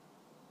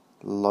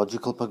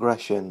Logical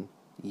Progression,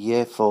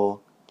 Year 4,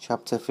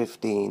 Chapter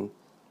 15,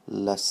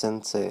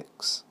 Lesson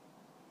 6.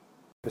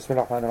 بسم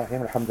الله الرحمن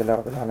الرحيم الحمد لله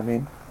رب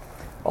العالمين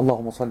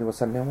اللهم صل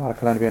وسلم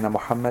وبارك على نبينا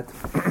محمد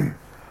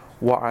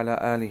وعلى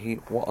آله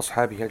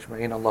وأصحابه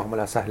أجمعين. اللهم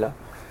لا سهل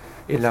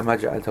إلا ما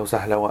جعلته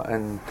سهلا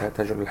وأنت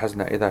تجعل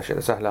الحزن إذا شئت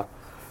سهلا.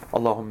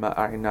 اللهم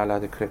أعنا على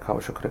ذكرك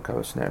وشكرك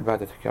وحسن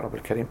عبادتك يا رب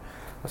الكريم.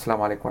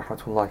 السلام عليكم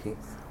ورحمة الله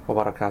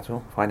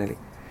وبركاته. Finally,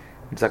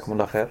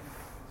 Jazakumullah khair.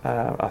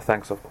 Our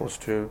thanks of course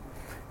to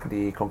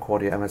the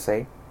Concordia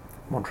MSA,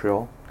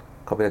 Montreal,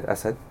 Qabilat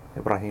Asad,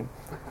 Ibrahim,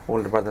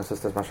 all the brothers and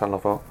sisters, mashallah,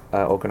 for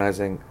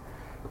organizing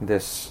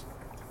this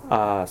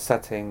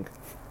setting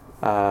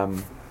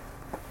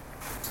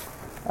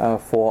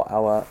for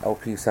our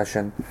LP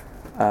session,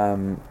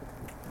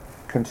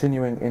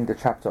 continuing in the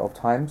chapter of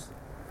times,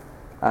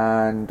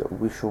 and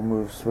we shall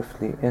move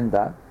swiftly in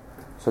that.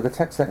 So the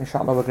text that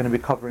inshallah we're going to be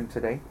covering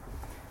today,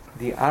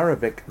 the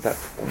Arabic that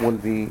will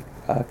be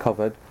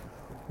covered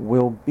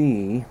will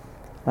be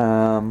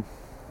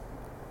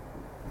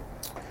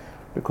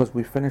because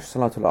we finished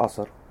Salatul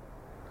Asr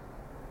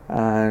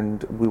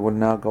and we will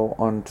now go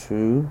on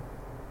to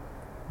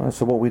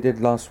so what we did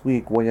last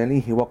week,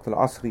 وَيَلِيهِ وَقْتَ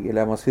الْعَصْرِ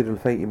إِلَى مَصِيرِ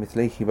الْفَيْءِ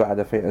مِثْلَيْهِ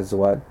بَعْدَ فَيْءِ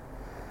الزَّوَالِ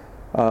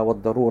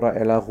وَالضَّرُورَ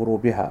إِلَى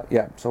غُرُوبِهَا.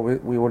 Yeah, so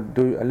we will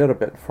do a little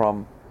bit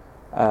from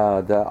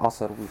the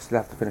Asr. We still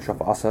have to finish off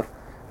Asr,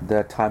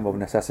 the time of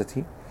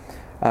necessity.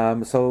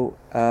 So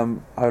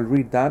I'll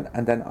read that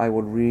and then I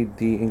will read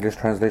the English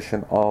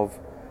translation of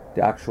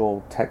the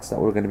actual text that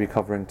we're going to be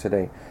covering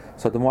today.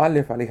 So the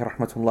Mu'allif alayhi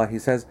rahmatullah, he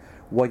says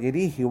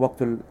وَيَلِيهِ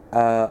وَقْتُ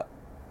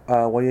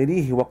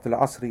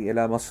الْعَصْرِ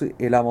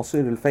إِلَى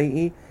مَصِيرِ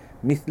الْفَيْءِ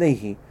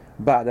مِثْلَيْهِ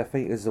بَعْدَ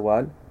فَيْءِ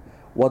الزَّوَالِ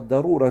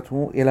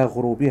وَالضَّرُورَةُ إِلَى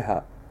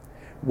غُرُوبِهَا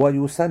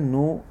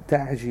وَيُسَنُّ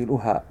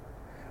تَعْجِيلُهَا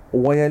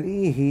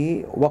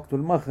وَيَلِيهِ وَقْتُ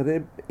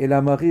الْمَغْرِبِ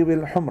إِلَى مَغِيبِ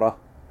الْحُمْرَةِ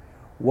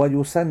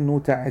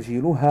وَيُسَنُّ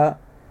تَعْجِيلُهَا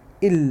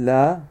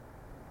إِلَّا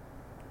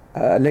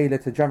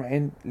ليلة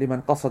جمع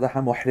لمن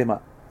قصدها محرما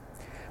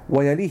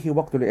ويليه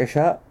وقت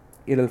العشاء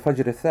إلى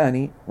الفجر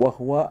الثاني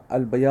وهو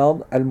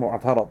البياض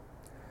المعترض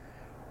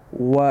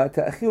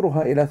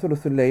وتأخيرها إلى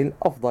ثلث الليل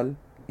أفضل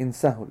إن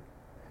سهل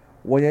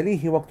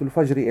ويليه وقت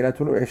الفجر إلى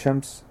طلوع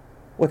الشمس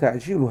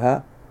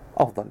وتعجيلها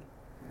أفضل.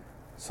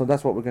 So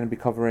that's what we're going to be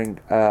covering.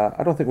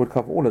 I don't think we'll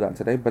cover all of that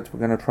today, but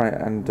we're going to try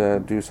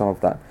and do some of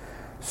that.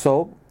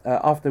 So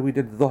after we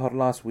did Dhuhr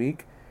last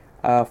week,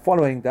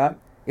 following that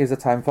is a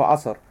time for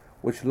Asr,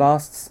 which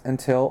lasts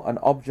until an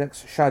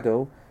object's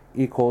shadow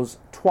equals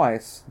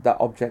twice that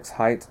object's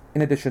height,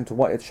 in addition to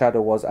what its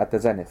shadow was at the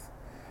zenith.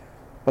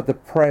 But the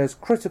prayer's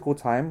critical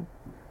time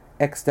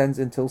extends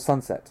until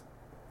sunset.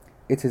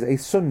 It is a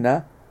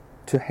sunnah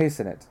to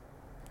hasten it.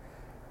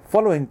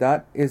 Following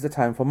that is the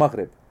time for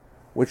Maghrib,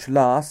 which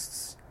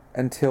lasts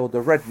until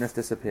the redness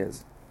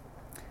disappears.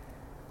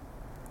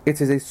 It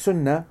is a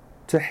sunnah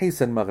to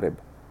hasten Maghrib,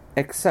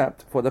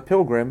 except for the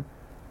pilgrim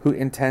who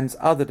intends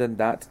other than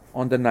that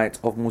on the night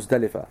of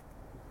Muzdalifah.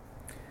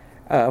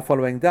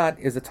 Following that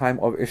is the time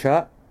of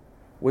Isha,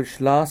 which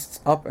lasts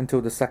up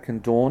until the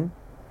second dawn,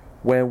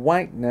 where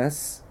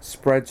whiteness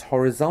spreads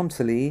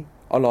horizontally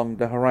along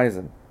the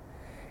horizon.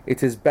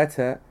 It is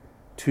better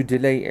to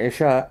delay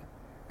Isha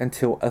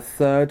until a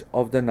third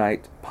of the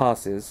night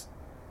passes,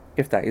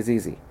 if that is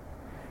easy.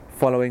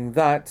 Following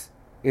that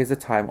is the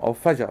time of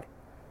Fajr,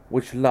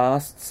 which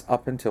lasts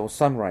up until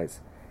sunrise.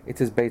 It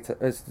is better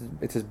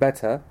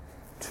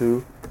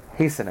to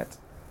hasten it.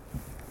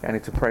 I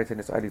need to pray it in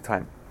its early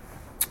time.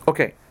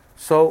 Okay,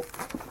 so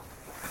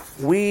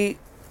in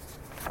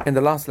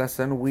the last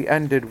lesson, we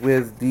ended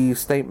with the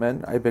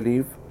statement, I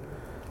believe.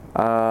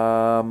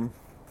 I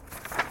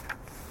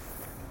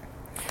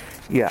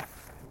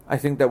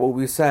think that what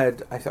we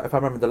said, if I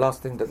remember the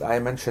last thing that I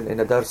mentioned in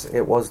the dars,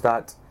 it was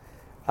that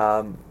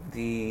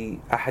the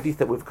ahadith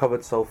that we've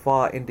covered so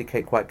far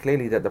indicate quite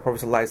clearly that the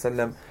Prophet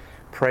ﷺ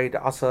prayed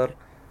Asr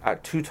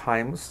at 2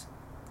 times.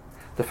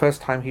 The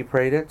first time he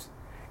prayed it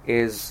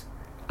is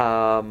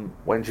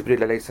when Jibreel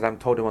alayhi salam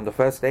told him on the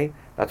first day.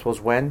 That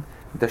was when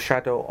the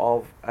shadow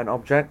of an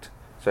object,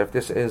 so if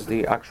this is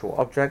the actual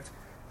object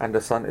and the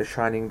sun is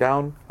shining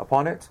down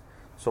upon it,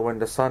 so when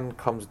the sun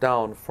comes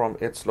down from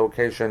its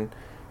location,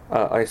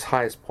 its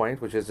highest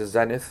point, which is the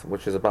zenith,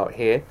 which is about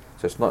here,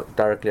 so it's not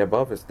directly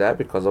above, it's there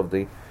because of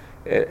the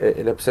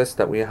ellipsis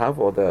that we have,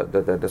 or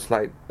the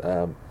slight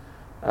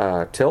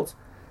tilt.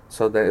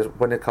 So there is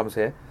when it comes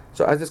here.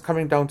 So as it's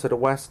coming down to the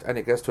west and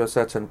it gets to a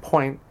certain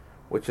point,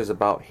 which is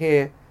about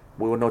here,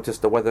 we will notice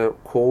the weather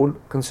cool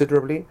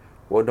considerably.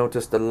 We'll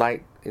notice the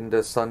light in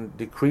the sun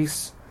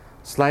decrease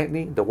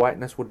slightly, the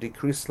whiteness will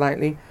decrease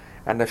slightly,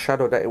 and the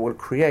shadow that it will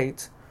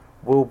create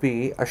will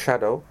be a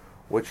shadow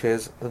which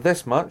is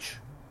this much,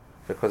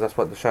 because that's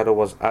what the shadow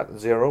was at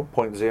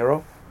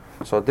 0.0.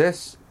 So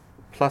this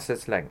plus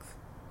its length.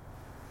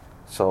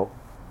 So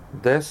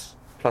this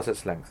plus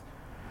its length.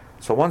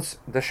 So once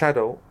the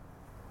shadow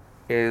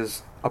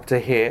is up to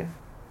here,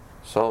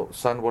 so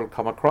sun will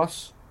come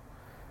across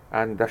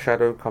and the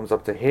shadow comes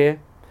up to here.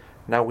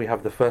 Now we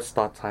have the first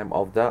start time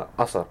of the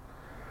Asr.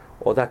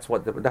 or that's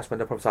when the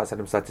Prophet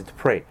ﷺ started to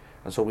pray.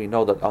 And so we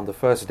know that on the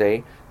first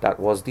day that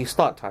was the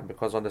start time,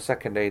 because on the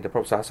second day the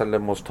Prophet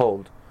ﷺ was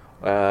told,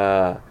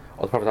 or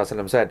the Prophet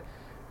ﷺ said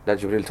that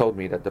Jibreel told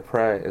me that the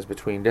prayer is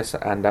between this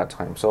and that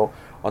time. So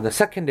on the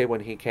second day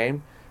when he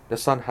came, the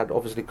sun had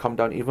obviously come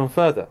down even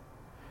further,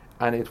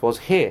 and it was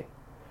here.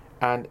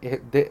 And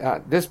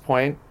at this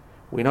point,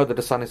 we know that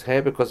the sun is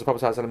here because the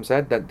Prophet ﷺ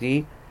said that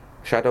the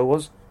shadow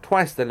was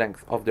twice the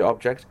length of the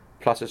object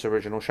plus its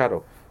original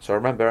shadow. So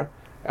remember,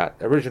 at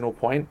original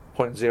point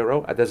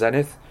 0, at the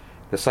zenith,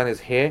 the sun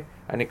is here,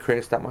 and it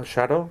creates that much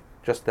shadow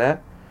just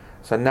there.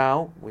 So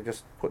now we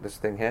just put this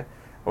thing here,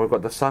 and we've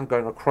got the sun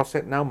going across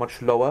it now,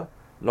 much lower,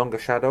 longer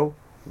shadow,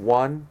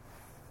 1,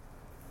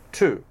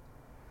 2.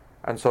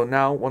 And so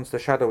now, once the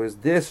shadow is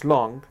this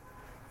long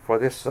for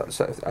this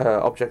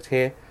object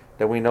here,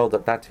 then we know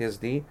that that is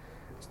the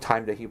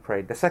time that he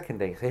prayed the second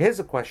day. So here's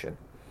a question.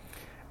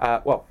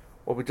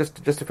 We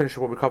just to finish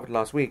what we covered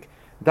last week,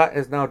 that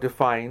is now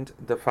defined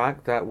the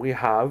fact that we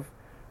have,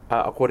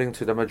 according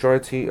to the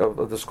majority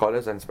of the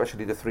scholars, and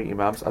especially the three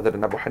Imams other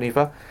than Abu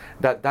Hanifa,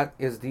 that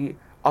is the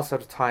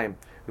Asr time.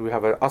 We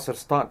have an Asr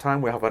start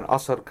time, we have an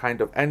Asr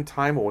kind of end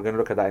time, or we're going to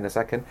look at that in a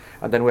second,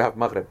 and then we have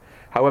Maghrib.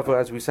 However,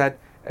 as we said,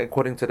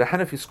 according to the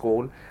Hanafi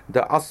school,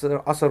 the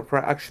Asr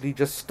prayer actually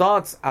just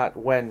starts at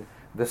when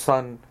the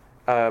sun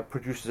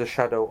produces a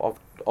shadow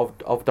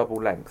of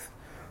double length.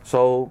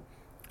 So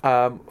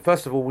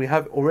first of all, we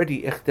have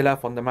already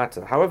ikhtilaf on the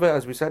matter. However,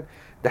 as we said,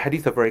 the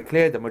hadith are very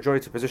clear, the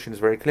majority position is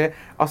very clear.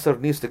 Asr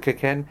needs to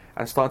kick in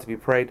and start to be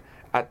prayed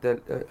at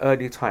the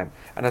early time.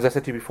 And as I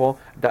said to you before,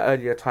 the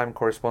earlier time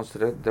corresponds to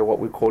the what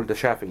we call the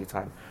Shafi'i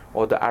time,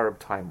 or the Arab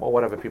time, or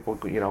whatever people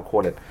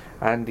call it.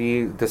 And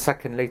the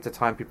second later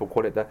time, people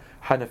call it the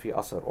Hanafi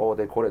Asr, or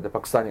they call it the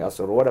Pakistani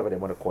Asr, or whatever they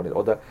want to call it,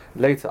 or the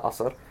later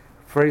Asr.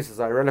 Phrases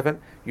are irrelevant.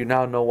 You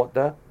now know what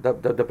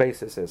the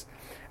basis is.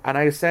 And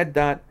I said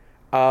that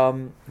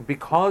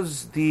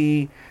because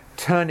the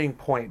turning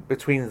point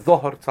between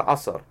Dhuhr to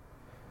Asr,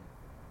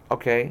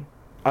 okay,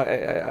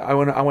 I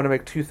want to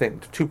make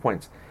 2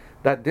 points.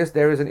 That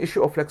there is an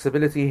issue of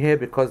flexibility here,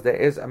 because there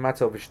is a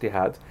matter of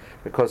ijtihad,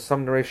 because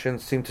some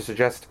narrations seem to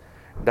suggest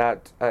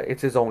that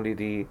it is only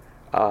the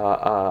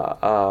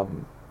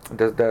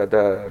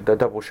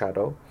double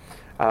shadow.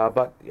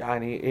 But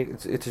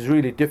it is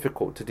really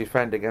difficult to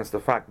defend against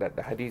the fact that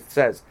the hadith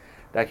says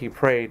that he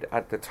prayed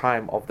at the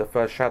time of the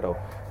first shadow.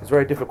 It's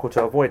very difficult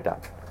to avoid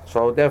that.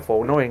 So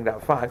therefore, knowing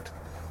that fact,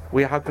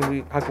 how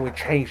can we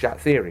change that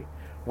theory?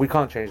 We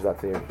can't change that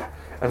theory,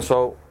 and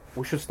so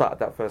we should start at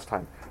that first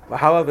time. But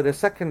however, the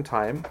second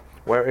time,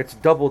 where it's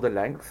double the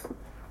length,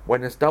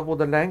 when it's double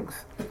the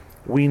length,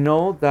 we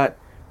know that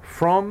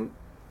from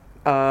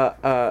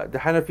the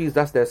Hanafis,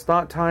 that's their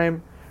start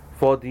time.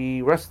 For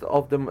the rest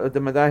of the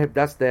madhahib,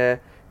 that's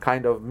their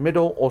kind of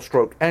middle or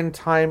stroke end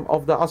time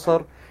of the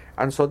Asr.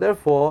 And so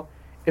therefore,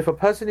 if a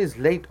person is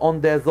late on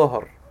their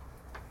Dhuhr,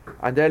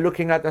 and they're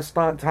looking at the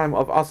start time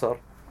of Asr,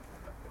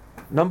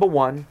 number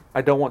one,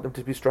 I don't want them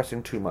to be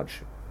stressing too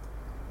much.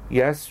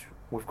 Yes,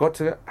 we've got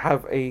to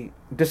have a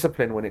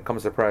discipline when it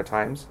comes to prayer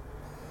times,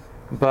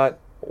 but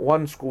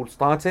one school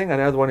starting and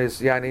the other one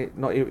is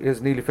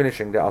nearly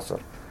finishing the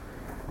Asr.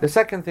 The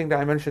second thing that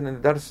I mentioned in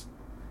the dars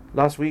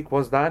last week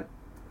was that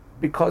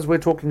because we're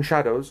talking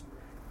shadows,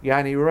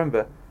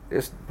 remember,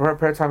 this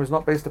prayer time is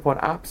not based upon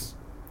apps,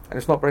 and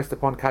it's not based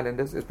upon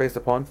calendars, it's based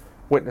upon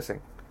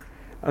witnessing.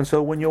 And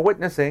so when you're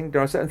witnessing,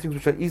 there are certain things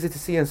which are easy to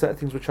see and certain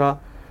things which are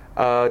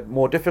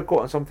more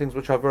difficult, and some things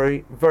which are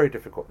very, very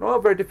difficult.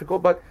 Not very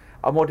difficult, but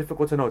are more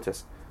difficult to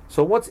notice.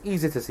 So what's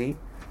easy to see?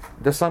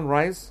 The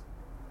sunrise.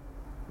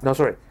 No,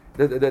 sorry.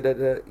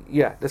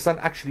 The sun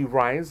actually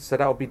rises, so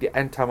that would be the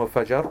end time of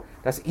Fajr.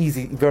 That's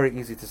easy, very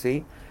easy to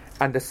see.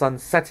 And the sun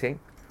setting,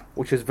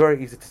 which is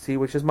very easy to see,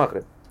 which is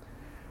Maghrib.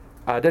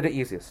 They're the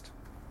easiest.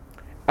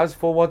 As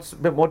for what's a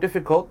bit more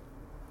difficult,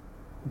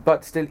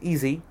 but still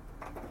easy,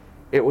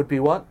 it would be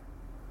what?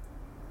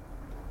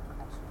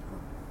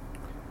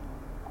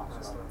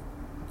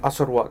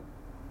 Asr what?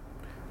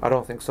 I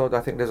don't think so.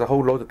 I think there's a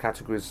whole load of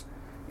categories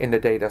in the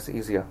day that's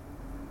easier.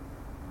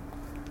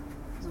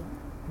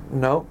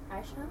 No?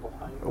 Isha?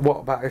 What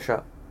about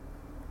Isha?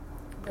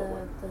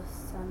 The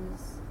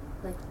sun's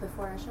like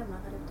before Isha,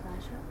 Maghrib to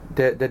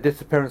Isha? The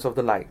disappearance of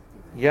the light.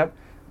 Yep.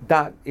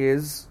 That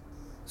is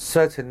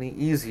certainly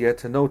easier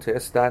to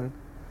notice than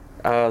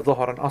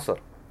Dhuhr and Asr.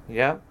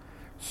 Yeah?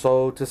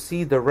 So to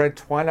see the red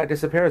twilight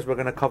disappear, as we're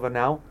going to cover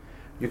now,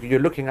 you're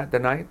looking at the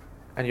night,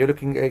 and you're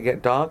looking at it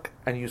get dark,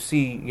 and you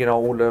see,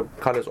 all the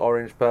colours,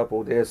 orange,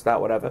 purple, this,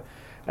 that, whatever,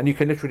 and you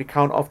can literally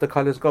count off the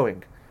colours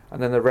going.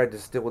 And then the red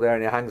is still there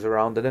and it hangs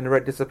around, and then the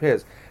red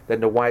disappears.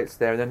 Then the white's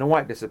there, and then the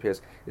white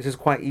disappears. It's just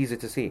quite easy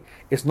to see.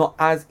 It's not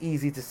as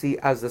easy to see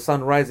as the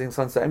sun rising,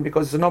 sun setting,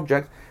 because it's an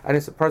object, and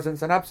it's a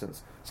presence and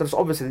absence. So it's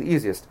obviously the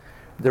easiest.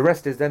 The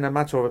rest is then a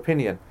matter of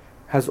opinion.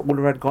 Has all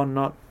red gone,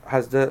 not?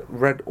 Has the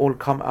red all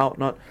come out,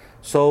 not?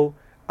 So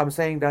I'm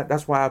saying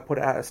that's why I put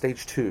it at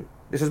stage 2.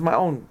 This is my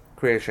own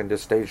creation,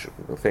 this stage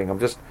thing. I'm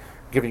just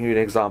giving you an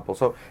example.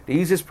 So the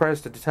easiest prayers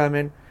to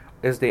determine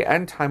is the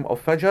end time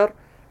of Fajr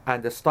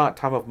and the start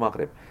time of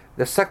Maghrib.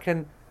 The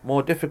second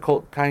more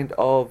difficult kind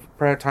of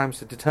prayer times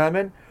to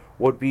determine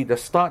would be the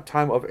start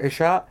time of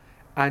Isha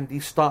and the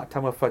start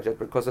time of Fajr,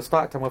 because the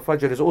start time of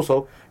Fajr is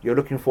also, you're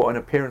looking for an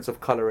appearance of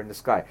color in the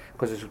sky,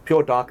 because it's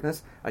pure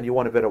darkness and you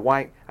want a bit of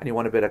white and you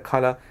want a bit of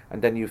color,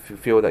 and then you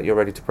feel that you're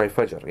ready to pray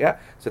Fajr. Yeah,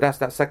 so that's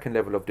that second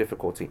level of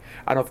difficulty.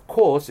 And of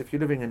course, if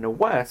you're living in the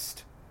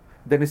West,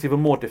 then it's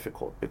even more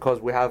difficult, because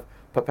we have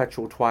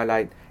perpetual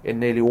twilight in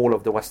nearly all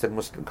of the Western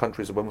Muslim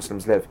countries where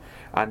Muslims live,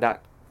 and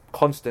that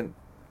constant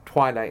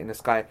twilight in the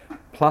sky,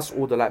 plus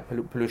all the light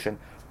pollution,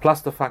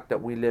 plus the fact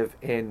that we live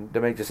in the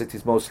major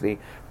cities mostly,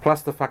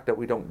 plus the fact that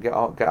we don't get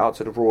out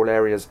to the rural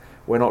areas.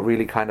 We're not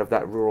really kind of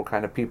that rural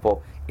kind of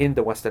people in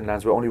the Western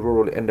lands. We're only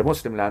rural in the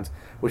Muslim lands,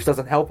 which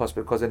doesn't help us,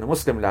 because in the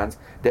Muslim lands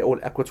they're all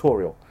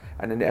equatorial,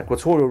 and in the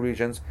equatorial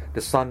regions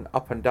the sun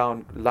up and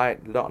down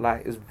light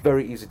is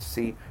very easy to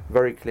see,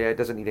 very clear, it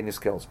doesn't need any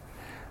skills.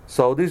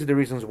 So these are the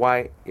reasons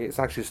why it's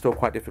actually still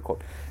quite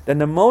difficult. Then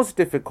the most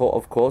difficult,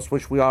 of course,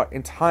 which we are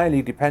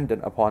entirely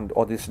dependent upon,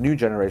 or this new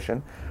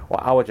generation,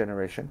 or our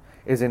generation,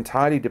 is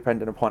entirely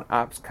dependent upon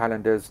apps,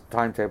 calendars,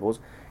 timetables,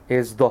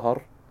 is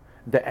Dhuhr,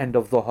 the end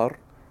of Dhuhr,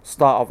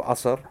 start of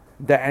Asr,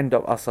 the end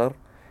of Asr,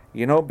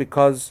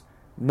 because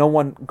no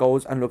one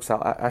goes and looks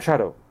out at a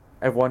shadow.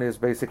 Everyone is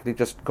basically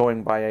just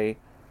going by a,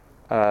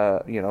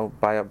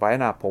 by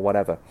an app or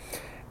whatever.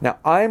 Now,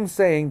 I'm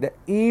saying that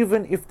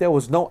even if there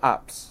was no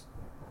apps,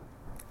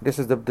 this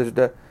is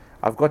the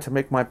I've got to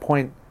make my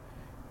point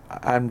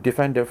and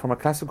defend it from a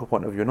classical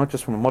point of view, not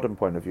just from a modern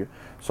point of view.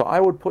 So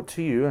I would put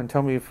to you, and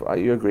tell me if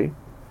you agree,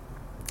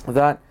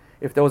 that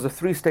if there was a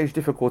 3-stage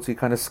difficulty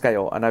kind of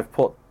scale, and I've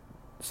put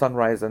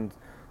sunrise and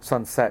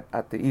sunset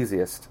at the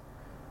easiest,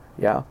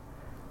 that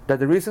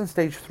the reason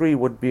stage 3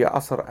 would be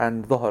Asr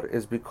and Dhuhr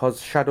is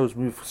because shadows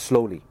move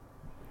slowly,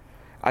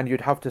 and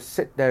you'd have to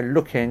sit there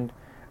looking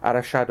at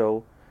a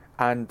shadow,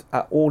 and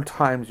at all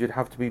times you'd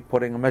have to be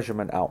putting a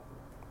measurement out.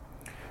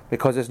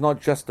 Because it's not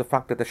just the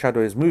fact that the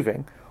shadow is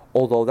moving,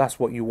 although that's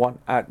what you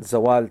want at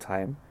Zawal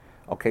time.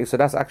 Okay, so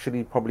that's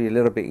actually probably a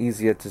little bit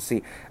easier to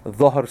see.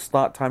 Dhuhr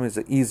start time is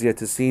easier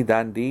to see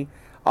than the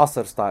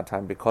Asr start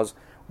time, because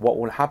what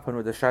will happen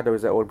with the shadow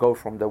is that it will go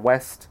from the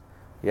west,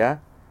 to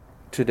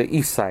the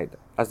east side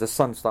as the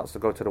sun starts to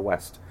go to the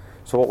west.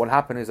 So what will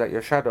happen is that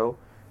your shadow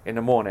in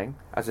the morning,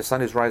 as the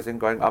sun is rising,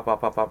 going up,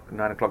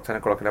 9 o'clock, 10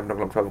 o'clock, 11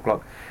 o'clock, 12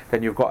 o'clock,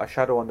 then you've got a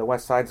shadow on the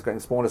west side, it's going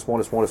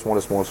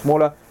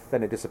smaller,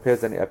 then it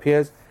disappears, then it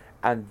appears,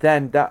 and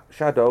then that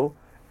shadow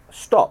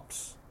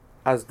stops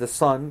as the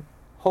sun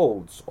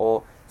holds,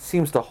 or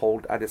seems to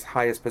hold, at its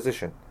highest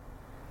position.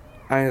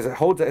 And as it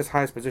holds at its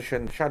highest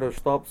position, the shadow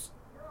stops,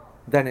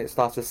 then it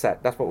starts to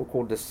set. That's what we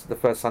call this, the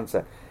first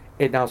sunset.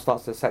 It now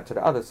starts to set to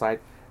the other side,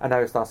 and now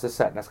it starts to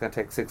set. That's going to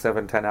take 6,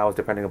 7, 10 hours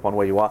depending upon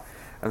where you are.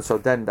 And so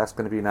then that's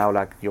going to be now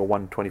like your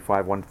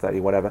 125, 130,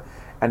 whatever.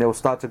 And it will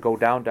start to go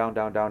down.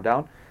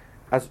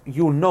 As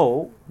you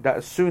know, that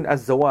as soon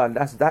as Zawal,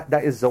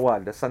 that is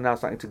Zawal. The sun now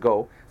starting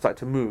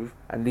to move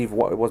and leave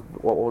what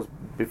was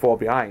before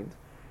behind.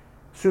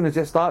 As soon as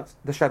it starts,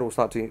 the shadow will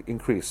start to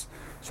increase.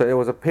 So there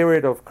was a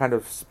period of kind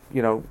of,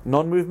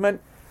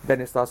 non-movement, then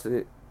it starts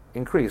to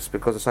increase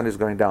because the sun is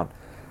going down.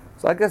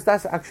 So I guess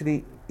that's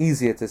actually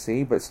easier to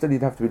see, but still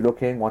you'd have to be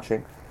looking,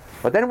 watching.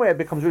 But then where it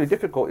becomes really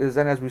difficult is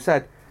then, as we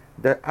said,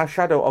 the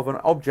shadow of an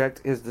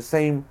object is the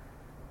same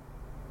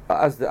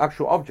as the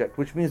actual object,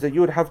 which means that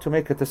you would have to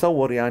make a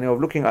tasawwur, of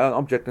looking at an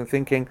object and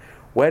thinking,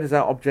 where does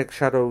that object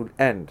shadow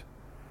end?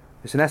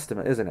 It's an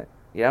estimate, isn't it?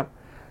 Yeah.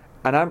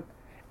 And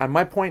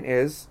my point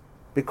is,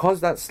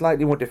 because that's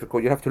slightly more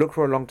difficult, you have to look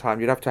for a long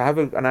time, you'd have to have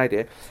an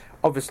idea.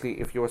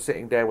 Obviously, if you were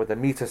sitting there with a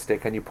meter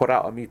stick and you put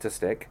out a meter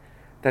stick,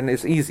 then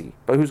it's easy.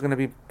 But who's going to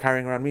be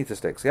carrying around meter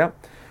sticks, yeah?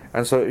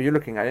 And so you're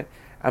looking at it.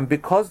 And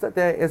because that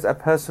there is a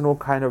personal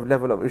kind of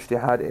level of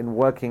ijtihad in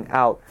working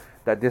out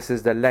that this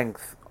is the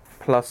length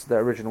plus the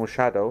original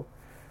shadow,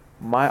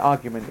 my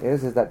argument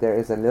is that there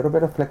is a little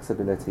bit of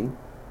flexibility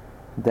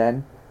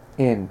then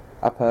in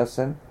a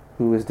person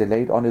who is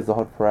delayed on his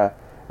Dhuhr prayer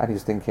and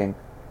he's thinking,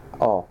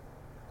 oh,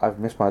 I've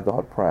missed my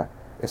Dhuhr prayer.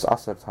 It's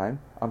Asr time.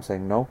 I'm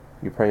saying no,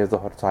 you pray your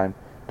Dhuhr time,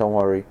 don't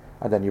worry,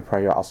 and then you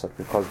pray your Asr,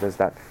 because there's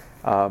that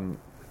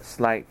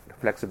slight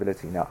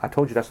flexibility. Now, I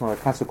told you that's not a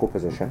classical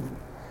position.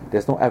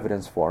 There's no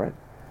evidence for it.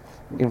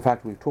 In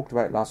fact, we talked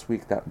about it last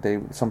week that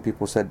some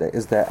people said that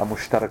is there a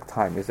mushtarak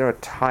time? Is there a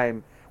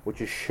time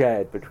which is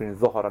shared between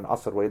Dhuhr and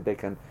Asr where they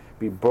can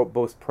be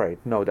both prayed?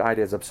 No, the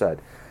idea is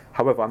absurd.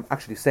 However, I'm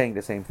actually saying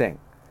the same thing.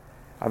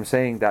 I'm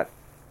saying that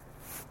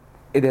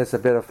it is a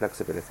bit of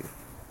flexibility.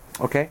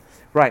 Okay?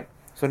 Right.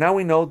 So now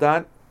we know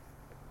that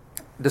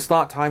the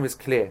start time is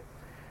clear.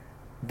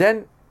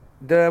 Then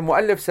the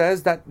Mu'allif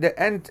says that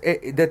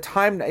the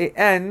time that it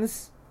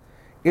ends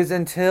is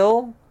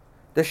until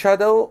the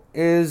shadow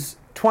is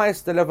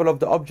twice the level of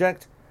the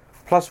object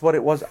plus what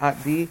it was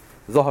at the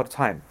Dhuhr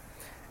time.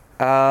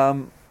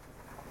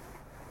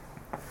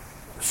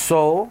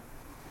 So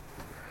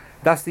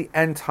that's the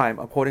end time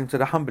according to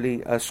the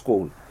Hanbali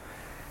school.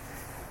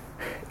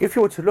 If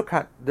you were to look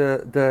at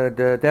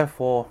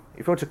therefore,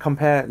 if you were to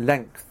compare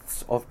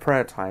lengths of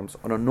prayer times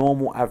on a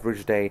normal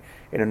average day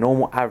in a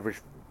normal average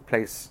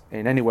place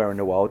in anywhere in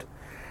the world,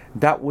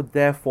 that would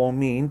therefore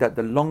mean that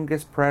the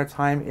longest prayer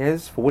time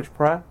is for which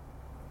prayer?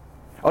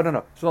 Oh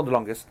no, it's not the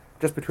longest.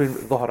 Just between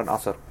Dhuhr and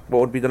Asr.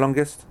 What would be the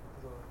longest?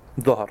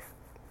 Dhuhr.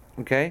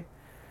 Okay?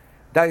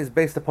 That is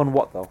based upon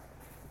what though?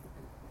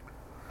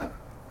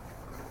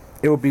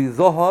 It would be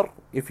Dhuhr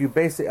if you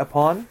base it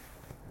upon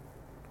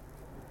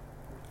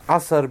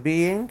Asr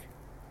being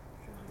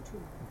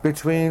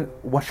between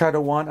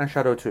shadow 1 and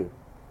shadow 2.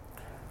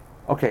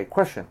 Okay,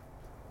 question.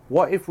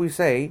 What if we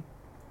say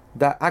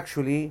that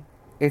actually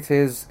it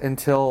is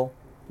until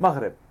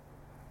Maghrib?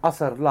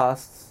 Asr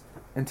lasts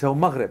until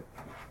Maghrib.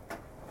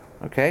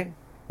 Okay?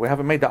 We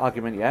haven't made that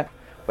argument yet.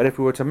 But if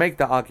we were to make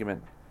that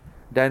argument,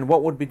 then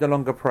what would be the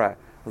longer prayer?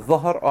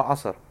 Dhuhr or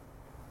Asr?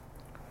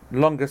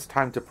 Longest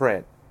time to pray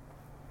it.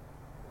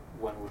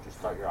 When would you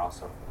start your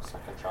Asr? The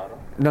second shadow?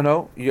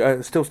 No.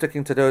 You're still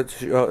sticking to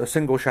the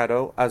single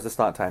shadow as the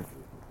start time.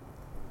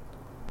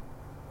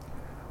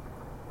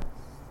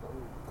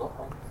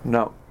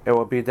 No, it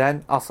will be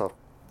then Asr.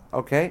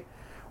 Okay?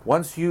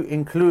 Once you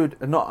include,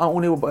 not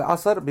only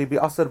Asr, it will be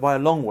Asr by a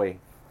long way.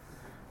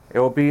 It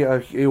will be, I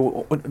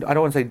don't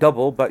want to say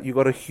double, but you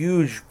got a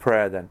huge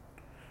prayer then.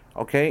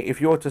 Okay?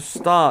 If you were to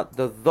start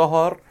the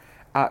Dhuhr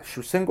at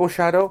single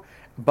shadow,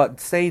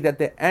 but say that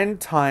the end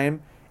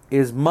time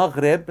is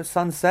Maghrib,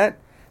 sunset,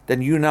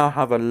 then you now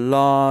have a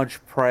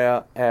large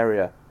prayer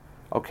area.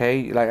 Okay?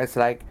 It's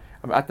like,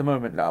 at the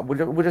moment,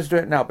 we'll just do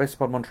it now based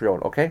upon Montreal.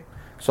 Okay?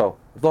 So,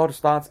 Dhuhr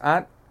starts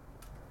at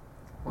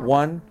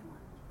 1,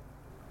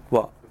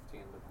 what?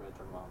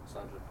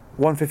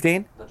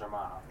 1:15? The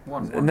Jama'ah.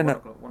 1 No.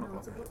 o'clock. 1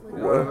 o'clock.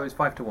 It's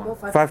 5 to 1.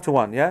 5 to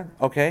 1, yeah?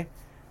 Okay.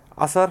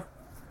 Asr?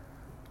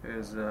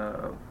 Is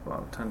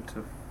about 10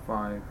 to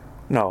 5.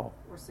 No.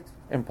 Or 6.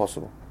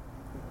 Impossible.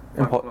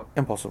 5 o'clock.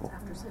 Impossible.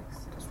 After 6.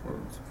 That's what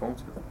it's phone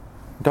to.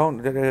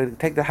 Don't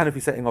take the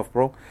Hanafi setting off,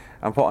 bro,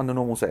 and put on the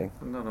normal setting.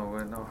 No,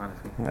 we're not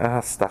Hanafi.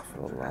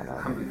 Astaghfirullah.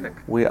 Alhamdulillah.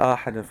 We are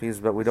Hanafis,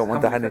 but we don't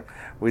want the Hanafi.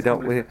 We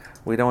don't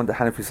want the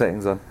Hanafi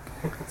settings on.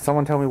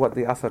 Someone tell me what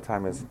the Asr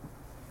time is.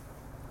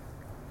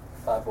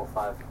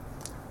 5:05.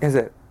 Is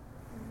it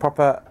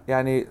proper?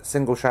 Yani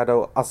single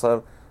shadow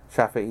Asr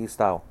Shafi'i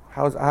style.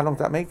 How long does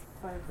that make?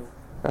 5.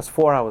 That's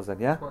 4 hours then,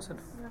 yeah. That's what I said.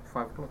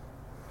 5 o'clock.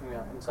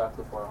 Yeah,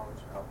 exactly 4 hours.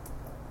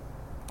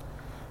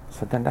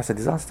 So then that's a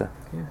disaster.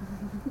 Yeah.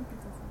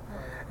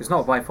 It's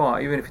not by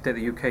far. Even if you take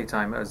the UK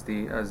time as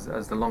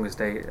the longest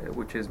day,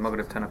 which is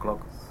Maghrib 10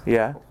 o'clock.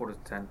 Yeah. Or quarter to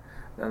 10.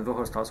 Then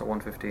Dhuhr starts at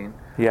 1:15.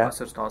 Yeah.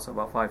 Asr starts at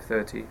about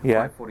 5:30.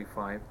 Yeah.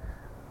 5:45.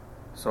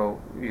 So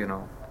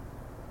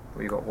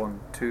we got 1,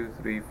 2,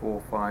 3,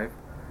 4, 5.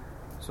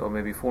 So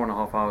maybe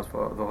 4.5 hours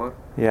for Dhuhr.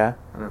 Yeah.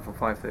 And then from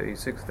 5:30,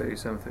 6:30,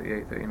 7:30,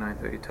 8:30,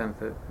 9:30,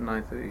 10:30,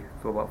 9:30.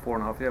 So about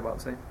 4.5. Yeah, about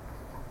the same.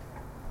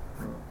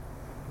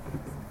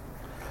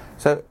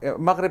 So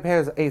Maghrib here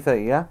is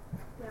 8:30, yeah.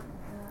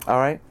 All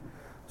right.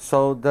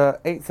 So the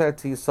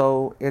 8:30.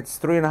 So it's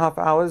 3.5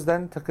 hours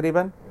then,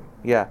 takriban.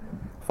 Yeah,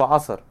 for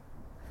Asr,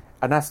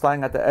 and that's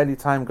starting at the early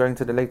time, going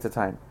to the later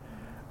time.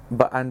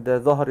 And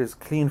the Dhuhr is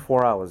clean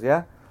 4 hours,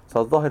 yeah.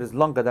 So Dhuhr is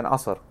longer than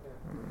Asr.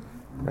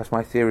 That's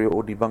my theory,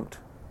 all debunked.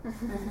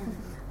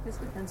 This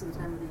depends on the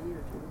time of the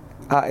year, too.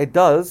 It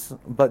does,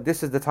 but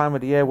this is the time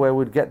of the year where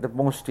we'd get the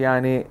most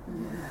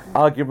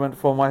argument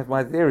for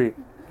my theory.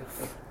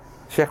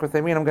 Shaykh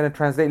Uthaymeen, I'm going to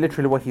translate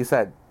literally what he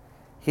said.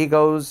 He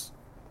goes,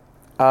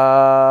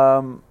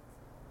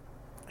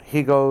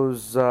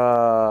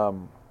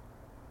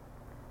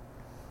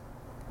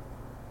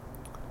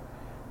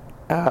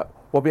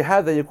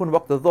 وبهذا يكون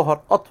وقت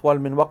الظهر أطول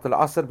من وقت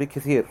العصر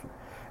بكثير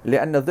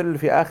لأن الظل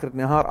في آخر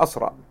النهار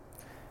أسرع.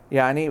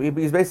 يعني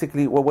he's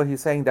basically what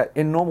he's saying, that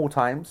in normal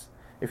times,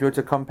 if you were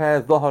to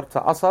compare Dhuhr to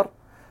Asr,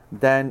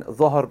 then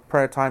Dhuhr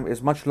prayer time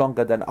is much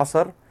longer than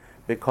Asr,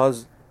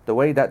 because the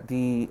way that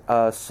the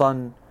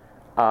sun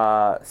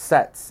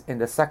sets in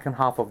the second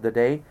half of the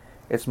day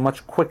is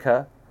much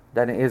quicker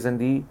than it is in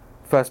the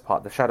first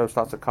part. The shadow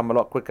starts to come a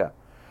lot quicker.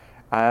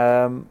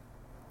 And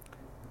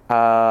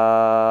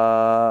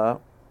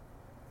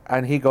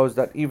he goes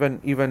that even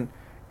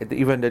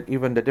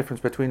the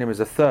difference between them is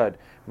a third,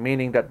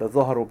 meaning that the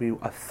Dhuhr will be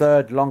a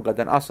third longer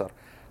than Asr.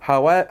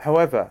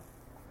 However,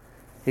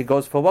 he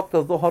goes, فوقت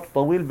الظهر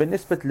طويل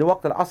بالنسبة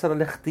لوقت العصر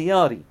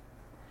الاختياري.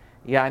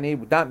 يعني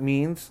that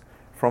means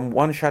from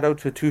one shadow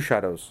to 2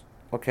 shadows.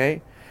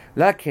 Okay?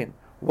 لكن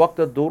وقت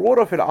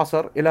الضرورة في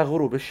العصر إلى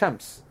غروب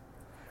الشمس.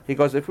 He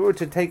goes, if we were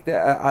to take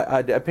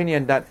the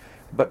opinion that,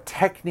 but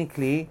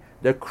technically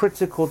the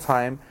critical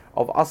time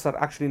of Asr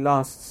actually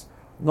lasts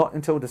not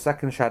until the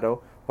second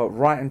shadow, but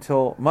right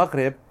until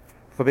Maghrib,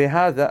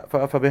 فبهذا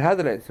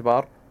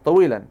الاعتبار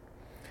طويلا.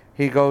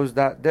 He goes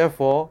that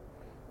therefore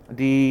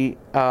the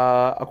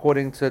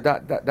according to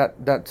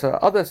that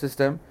other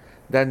system,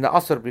 then the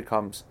Asr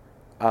becomes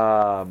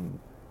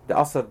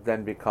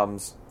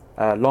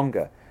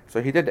longer.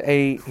 So he did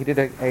a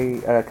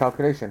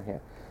calculation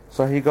here.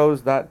 So he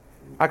goes that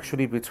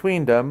actually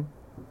between them,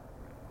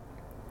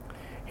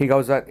 he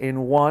goes that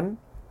in one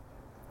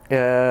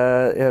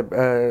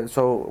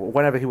So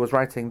whenever he was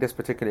writing this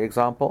particular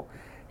example,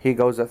 he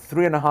goes that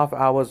 3.5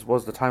 hours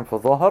was the time for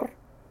Dhuhr,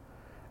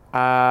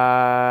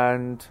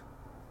 and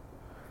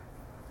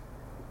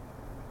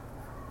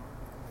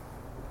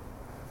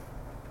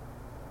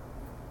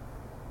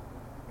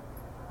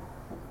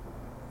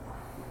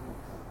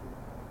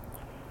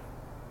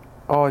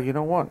oh, you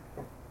know what?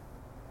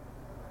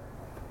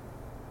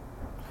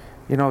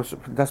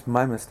 That's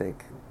my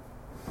mistake.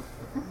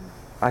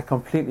 I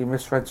completely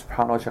misread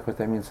subhanAllah what Shaykh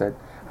Uthaymeen said.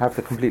 I have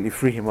to completely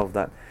free him of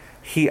that.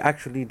 He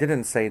actually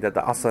didn't say that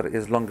the Asr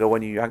is longer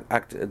when you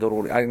act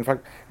daruri. In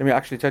fact, let me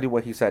actually tell you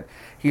what he said.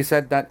 He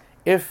said that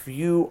if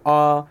you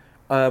are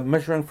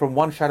measuring from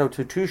one shadow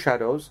to two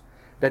shadows,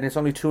 then it's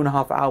only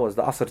 2.5 hours,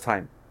 the Asr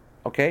time.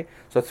 Okay?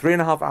 So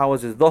 3.5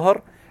 hours is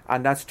Dhuhr,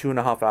 and that's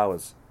 2.5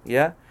 hours.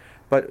 Yeah?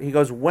 But he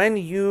goes, when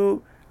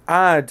you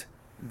add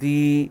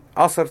the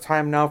Asr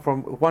time now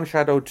from one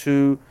shadow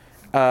to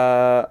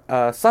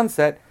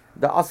sunset,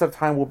 the Asr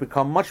time will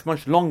become much,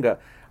 much longer.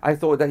 I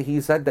thought that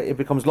he said that it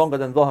becomes longer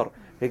than Dhuhr.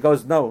 He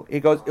goes, no. He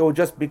goes, it will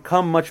just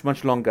become much,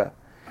 much longer.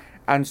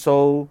 And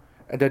so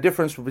the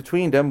difference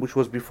between them, which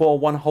was before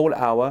 1 whole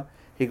hour,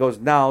 he goes,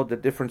 now the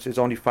difference is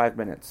only 5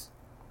 minutes.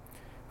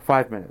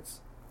 5 minutes.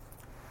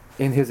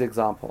 In his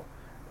example.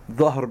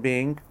 Dhuhr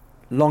being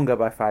longer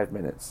by 5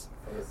 minutes.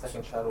 The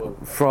second shadow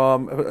So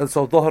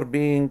Dhuhr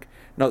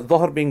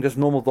being just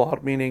normal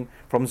Dhuhr, meaning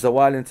from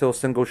Zawal until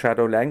single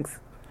shadow length.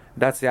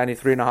 That's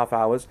 3.5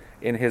 hours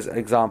in his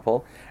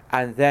example.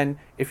 And then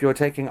if you're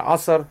taking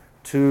Asr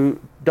to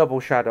double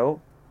shadow,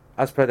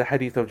 as per the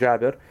hadith of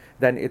Jabir,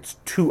 then it's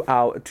 2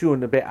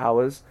 and a bit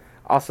hours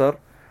Asr.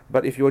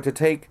 But if you were to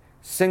take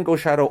single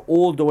shadow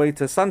all the way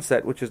to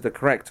sunset, which is the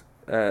correct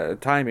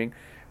timing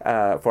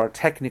for a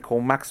technical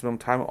maximum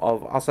time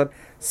of Asr,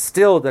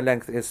 still the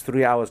length is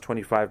 3 hours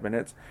 25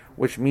 minutes,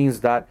 which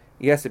means that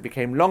yes, it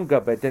became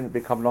longer, but it didn't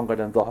become longer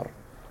than Dhuhr.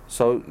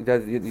 So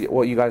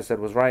what you guys said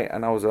was right,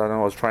 and I was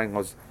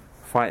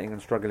fighting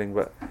and struggling,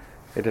 but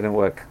it didn't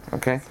work.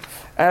 Okay,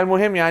 and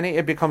muhim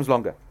it becomes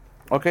longer.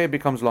 Okay, it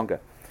becomes longer.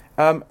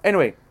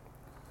 Anyway,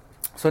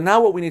 so now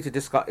what we need to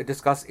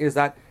discuss is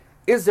that,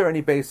 is there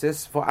any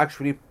basis for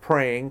actually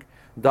praying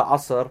the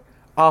Asr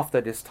after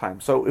this time?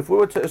 So if we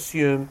were to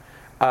assume,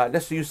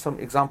 let's use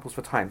some examples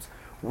for times.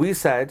 We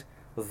said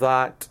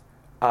that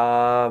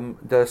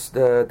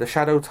the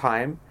shadow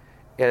time,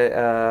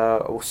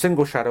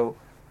 single shadow,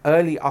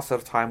 early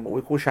Asr time, what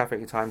we call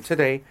Shafi'i time,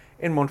 today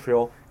in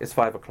Montreal is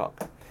 5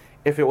 o'clock.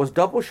 If it was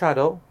double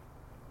shadow,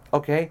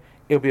 okay,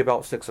 it'll be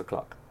about 6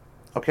 o'clock.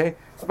 Okay,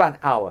 it's about an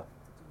hour.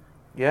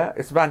 Yeah,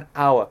 it's about an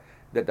hour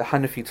that the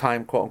Hanafi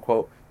time, quote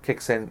unquote,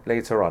 kicks in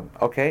later on.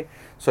 Okay,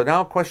 so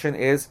now question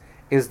is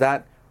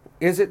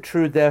it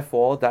true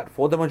therefore that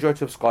for the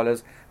majority of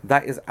scholars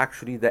that is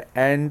actually the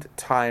end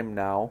time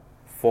now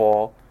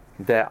for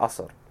their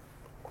Asr?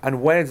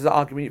 And where does the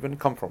argument even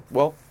come from?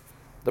 Well,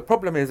 the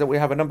problem is that we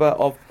have a number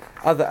of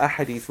other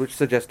ahadith which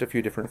suggest a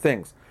few different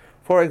things.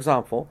 For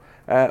example,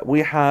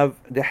 we have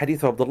the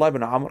hadith of Abdullah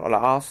ibn Amr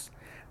al-As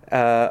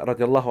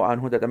radiallahu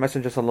anhu, that the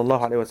Messenger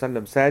sallallahu alayhi wa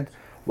sallam said,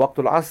 وَقْتُ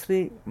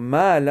الْعَصْرِ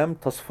مَا لَمْ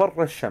تَصْفَرَّ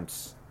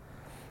الشَّمْسِ,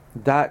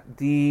 that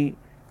the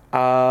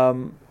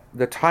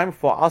time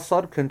for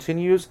Asr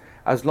continues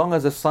as long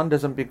as the sun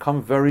doesn't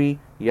become very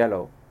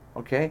yellow.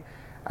 Okay?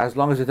 As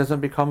long as it doesn't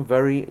become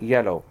very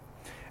yellow.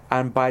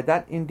 And by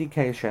that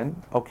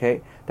indication,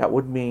 okay, that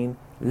would mean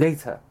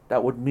later.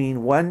 That would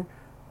mean when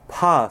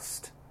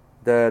past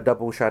the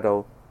double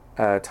shadow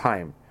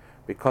time.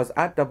 Because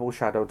at double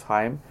shadow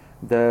time,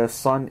 the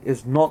sun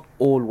is not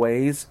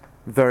always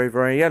very,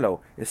 very yellow.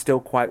 It's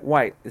still quite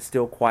white. It's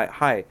still quite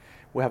high.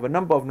 We have a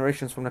number of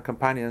narrations from the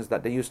companions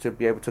that they used to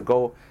be able to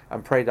go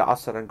and pray the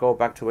Asr and go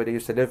back to where they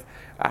used to live.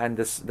 And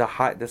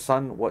the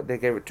sun, what they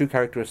gave it 2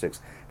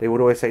 characteristics. They would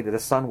always say that the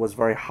sun was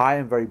very high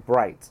and very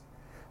bright.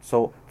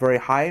 So very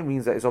high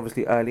means that it's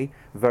obviously early.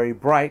 Very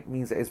bright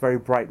means that it's very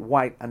bright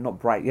white and not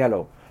bright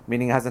yellow,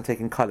 meaning it hasn't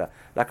taken color.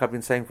 Like I've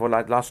been saying for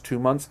like last 2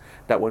 months,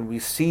 that when we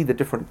see the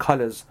different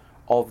colors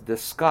of the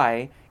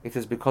sky, it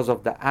is because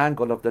of the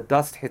angle of the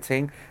dust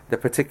hitting the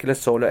particular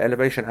solar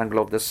elevation angle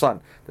of the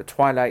sun. The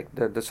twilight,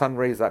 the sun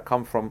rays that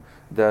come from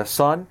the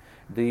sun,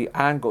 the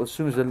angle, as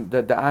soon as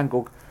the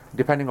angle,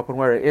 depending upon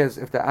where it is,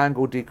 if the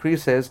angle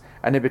decreases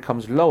and it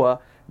becomes lower,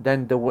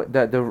 then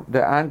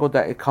the angle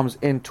that it comes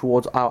in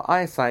towards our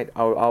eyesight,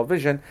 our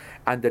vision,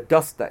 and the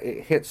dust that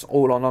it hits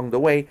all along the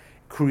way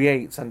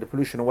creates, and the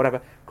pollution or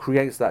whatever,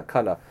 creates that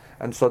color.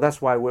 And so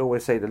that's why we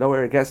always say the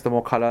lower it gets, the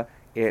more color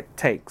it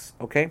takes.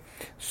 Okay?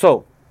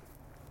 So,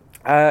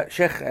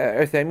 Sheikh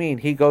Uthaymeen,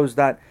 he goes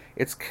that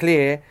it's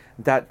clear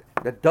that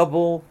the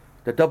double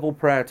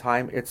prayer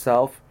time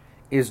itself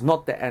is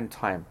not the end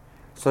time.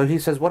 So he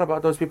says, what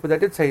about those people that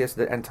did say it's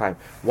the end time?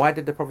 Why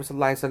did the Prophet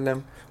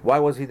ﷺ, why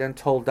was he then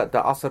told that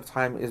the Asr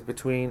time is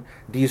between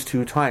these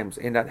 2 times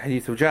in that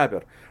hadith of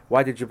Jabir?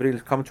 Why did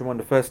Jibreel come to him on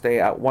the first day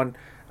at 1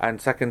 and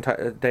second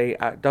day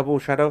at double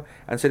shadow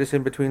and sit us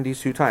in between these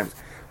 2 times?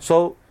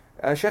 So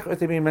Sheikh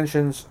Uthaymeen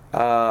mentions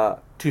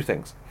 2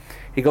 things.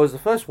 He goes, the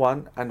first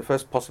one, and the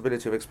first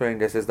possibility of explaining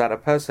this is that a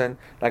person,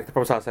 like the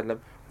Prophet ﷺ,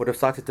 would have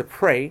started to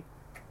pray,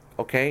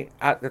 okay,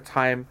 at the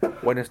time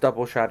when it's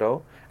double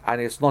shadow, and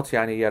it's not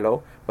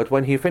yellow, but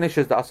when he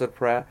finishes the Asr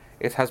prayer,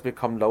 it has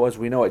become low. As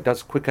we know, it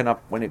does quicken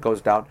up when it goes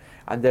down,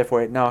 and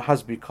therefore it now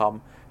has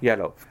become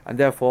yellow. And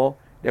therefore,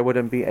 there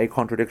wouldn't be a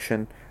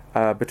contradiction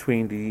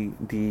between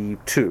the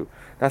two.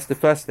 That's the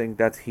first thing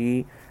that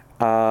he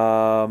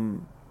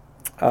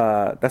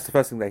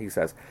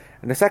says.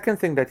 And the second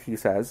thing that he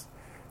says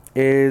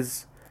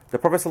is the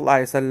Prophet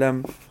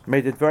ﷺ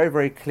made it very,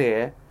 very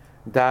clear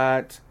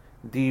that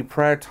the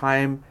prayer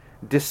time,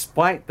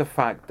 despite the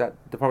fact that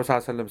the Prophet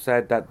ﷺ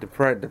said that the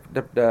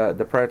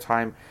prayer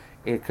time,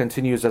 it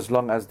continues as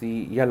long as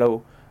the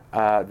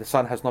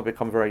sun has not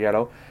become very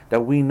yellow,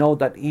 that we know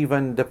that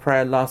even the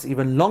prayer lasts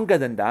even longer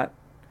than that,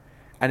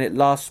 and it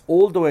lasts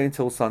all the way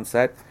until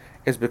sunset,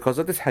 is because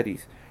of this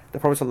hadith. The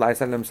Prophet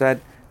ﷺ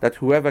said that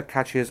whoever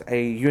catches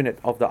a unit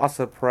of the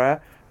Asr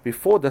prayer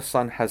before the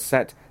sun has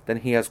set, then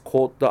he has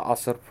caught the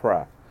Asr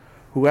prayer.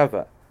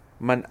 Whoever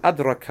man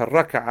adraka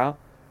raka'a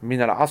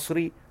min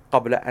al-asri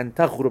qabla an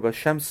taghrub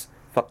al-shams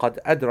faqad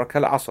adraka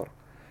al-asr.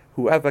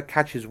 Whoever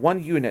catches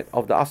one unit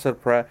of the Asr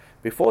prayer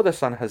before the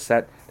sun has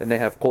set, then they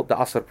have caught the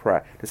Asr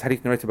prayer. This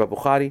hadith narrated by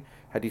Bukhari,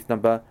 hadith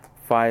number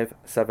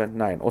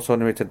 579, also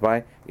narrated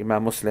by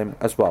Imam Muslim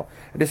as well.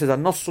 And this is a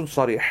nassun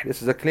sarih.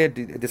 This is a clear,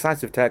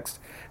 decisive text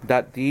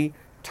that the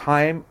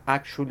time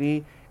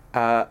actually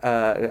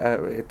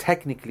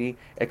technically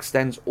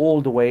extends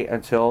all the way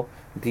until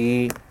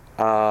the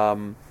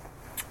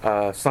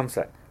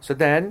sunset. So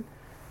then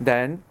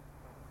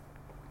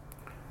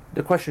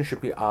the question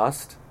should be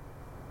asked: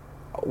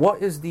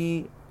 what is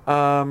the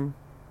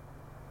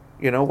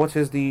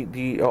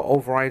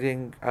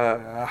overriding?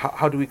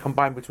 How do we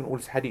combine between all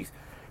these hadith?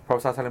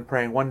 Prophet ﷺ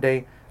praying one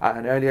day at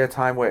an earlier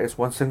time where it's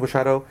one single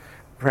shadow,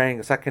 praying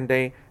a second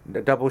day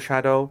the double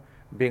shadow,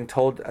 being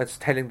told, as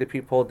telling the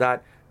people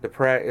that the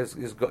prayer is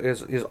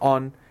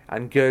on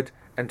and good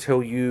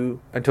until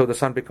the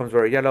sun becomes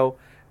very yellow.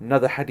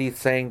 Another hadith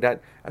saying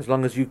that as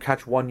long as you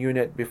catch one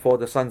unit before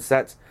the sun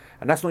sets,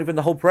 and that's not even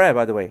the whole prayer,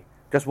 by the way,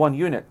 just one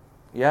unit,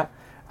 yeah,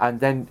 and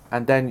then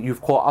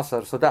you've caught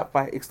Asr. So that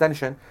by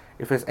extension,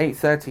 if it's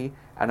 8:30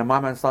 and a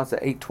man starts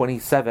at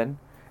 8:27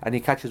 and he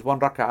catches one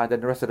rak'ah,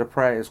 then the rest of the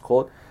prayer is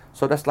caught.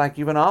 So that's like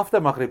even after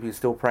Maghrib he's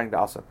still praying the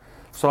Asr.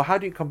 So how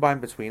do you combine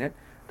between it?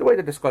 The way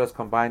that the scholars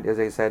combined is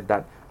they said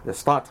that the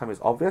start time is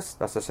obvious,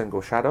 that's a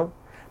single shadow,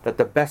 that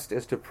the best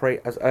is to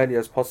pray as early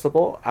as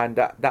possible, and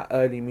that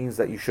early means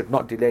that you should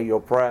not delay your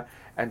prayer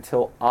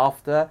until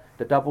after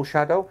the double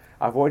shadow.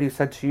 I've already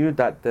said to you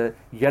that the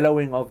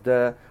yellowing of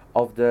the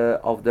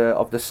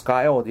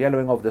sky, or the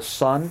yellowing of the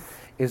sun,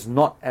 is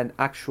not an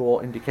actual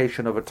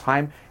indication of a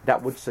time.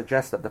 That would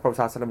suggest that the Prophet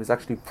ﷺ is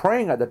actually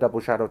praying at the double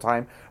shadow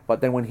time,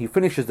 but then when he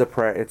finishes the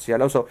prayer it's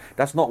yellow. So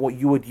that's not what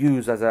you would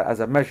use as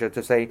a measure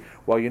to say,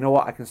 well, you know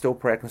what, I can still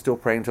pray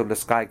until the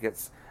sky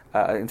gets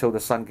until the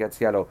sun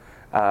gets yellow.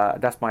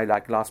 That's my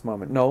last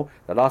moment. No,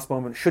 the last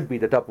moment should be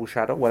the double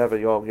shadow, whatever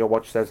your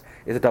watch says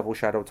is a double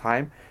shadow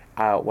time,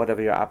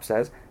 whatever your app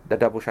says, the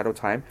double shadow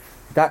time.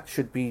 That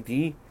should be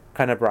the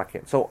kind of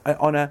bracket. So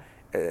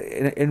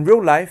in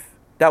real life,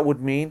 that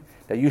would mean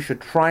that you should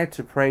try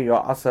to pray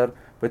your Asr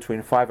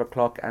between 5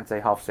 o'clock and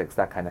say 6:30,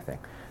 that kind of thing.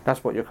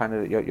 That's what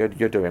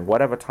you're doing,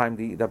 whatever time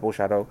the double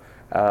shadow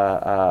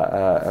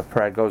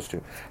prayer goes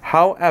to.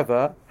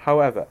 However,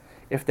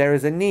 if there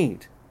is a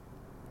need,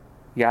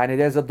 and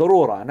there's a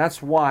darura, and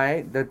that's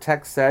why the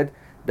text said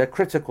the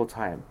critical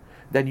time,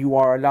 then you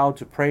are allowed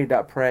to pray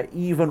that prayer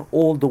even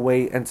all the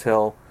way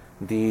until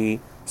the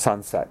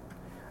sunset.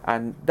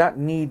 And that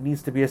need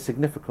needs to be a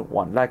significant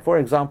one. Like, for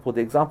example,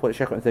 the example that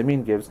Shaykh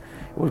Uthaymeen gives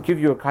will give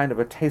you a kind of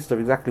a taste of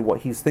exactly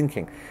what he's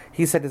thinking.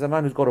 He said there's a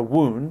man who's got a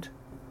wound,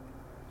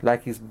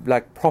 he's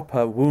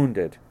proper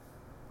wounded,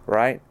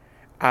 right?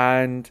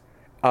 And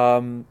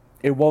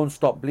it won't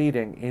stop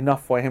bleeding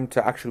enough for him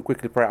to actually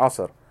quickly pray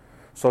Asr.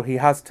 So he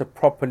has to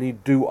properly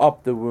do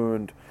up the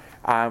wound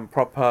and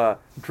proper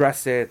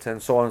dress it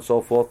and so on and so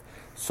forth.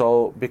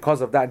 So because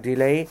of that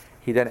delay,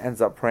 he then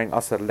ends up praying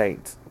Asr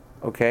late.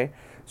 Okay?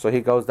 So he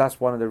goes, that's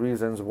one of the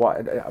reasons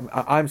why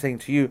I'm saying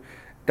to you,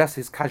 that's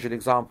his casual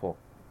example.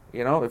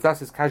 If that's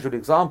his casual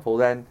example,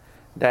 then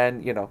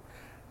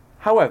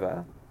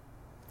However,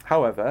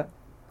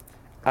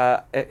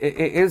 it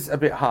is a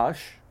bit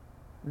harsh.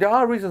 There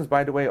are reasons,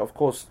 by the way, of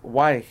course,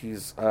 why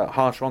he's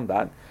harsh on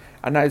that,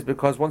 and that is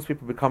because once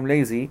people become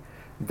lazy,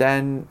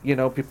 then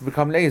people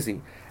become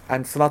lazy.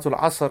 And Salatul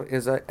Asr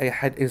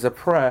is a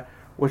prayer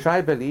which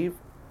I believe,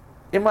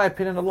 in my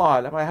opinion,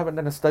 Allah, I haven't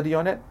done a study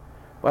on it,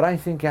 but I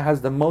think it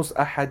has the most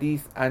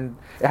ahadith and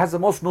it has the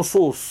most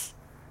nusus,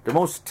 the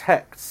most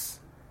texts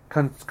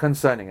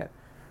concerning it.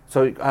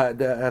 So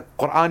the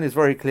Quran is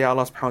very clear.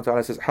 Allah subhanahu wa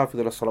ta'ala says,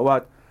 حافظوا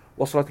للصلوات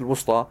وصلاة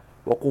الوسطى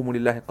وقوموا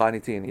لله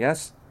قانتين.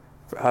 Yes?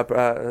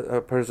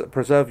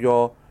 Preserve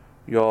your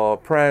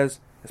prayers,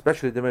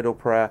 especially the middle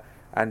prayer,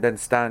 and then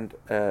stand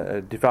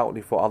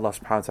devoutly for Allah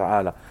subhanahu wa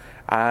ta'ala.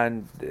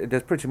 And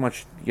there's pretty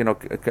much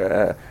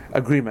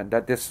agreement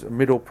that this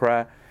middle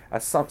prayer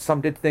as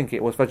some did think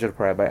it was Fajr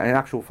prayer, but in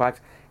actual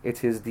fact,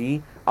 it is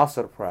the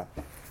Asr prayer.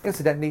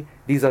 Incidentally,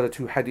 these are the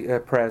two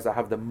prayers that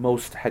have the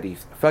most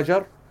hadith,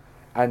 Fajr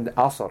and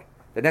Asr.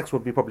 The next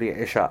would be probably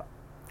Isha,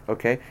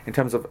 okay, in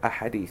terms of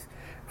ahadith.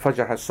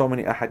 Fajr has so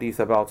many ahadith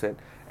about it.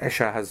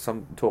 Isha has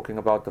some talking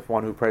about the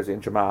one who prays it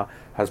in Jama'ah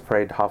has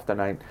prayed half the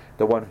night.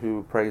 The one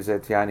who prays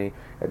it, the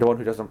one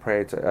who doesn't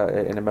pray it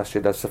in a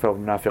masjid does Safar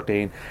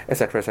al-Munafiqeen,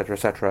 etc., etc.,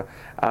 etc.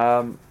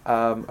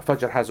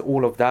 Fajr has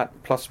all of that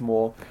plus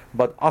more,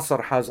 but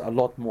Asr has a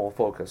lot more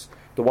focus.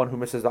 The one who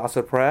misses the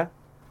Asr prayer,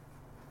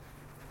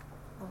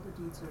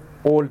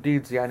 all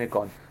deeds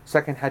gone.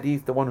 Second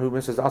hadith, the one who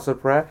misses Asr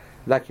prayer,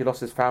 like he lost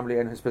his family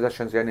and his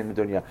possessions in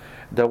the dunya.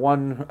 The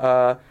one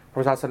Prophet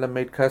ﷺ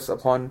made curse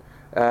upon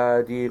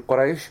the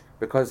Quraysh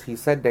because he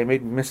said they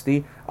made miss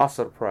the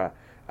Asr prayer.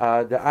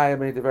 The ayah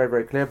made it very,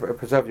 very clear,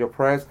 preserve your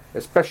prayers,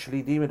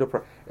 especially the middle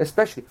prayer,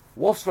 especially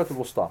Waslat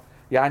al-Wusta.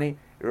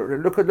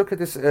 Look at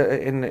this from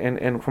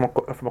a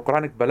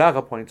Quranic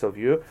balagha point of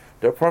view.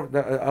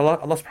 Allah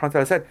subhanahu wa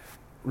ta'ala said,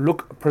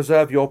 look,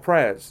 preserve your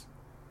prayers.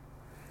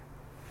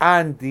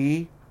 And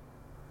the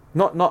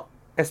not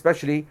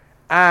especially,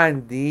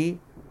 and the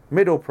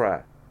middle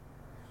prayer.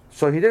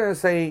 So he didn't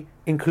say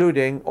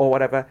including or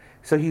whatever.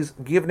 So he's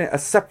given it a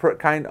separate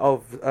kind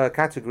of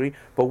category.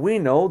 But we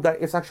know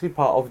that it's actually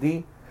part of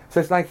the. So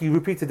it's like he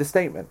repeated the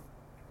statement.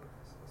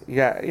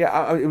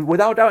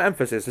 Without doubt,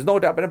 emphasis. There's no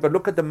doubt about it. But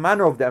look at the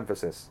manner of the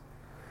emphasis.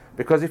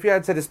 Because if you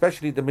had said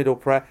especially the middle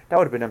prayer, that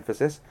would have been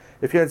emphasis.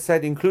 If you had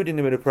said including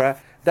the middle prayer,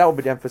 that would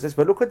be the emphasis.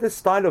 But look at the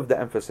style of the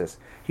emphasis.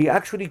 He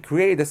actually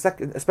created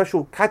a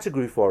special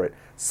category for it,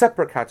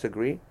 separate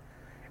category,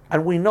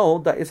 and we know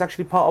that it's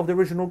actually part of the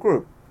original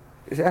group.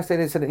 It's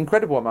an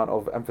incredible amount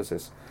of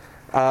emphasis.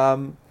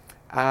 And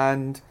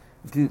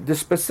the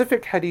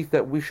specific hadith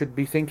that we should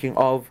be thinking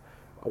of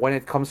when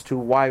it comes to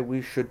why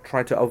we should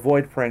try to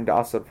avoid praying the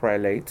Asr prayer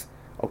late,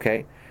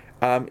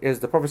 is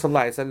the Prophet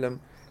ﷺ,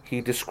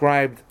 he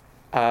described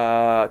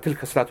تلك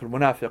صلاة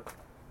المنافق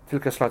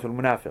تلك صلاة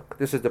المنافق.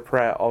 This is the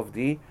prayer of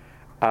the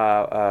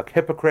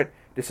hypocrite.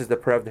 This is the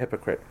prayer of the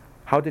hypocrite.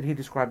 How did he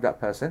describe that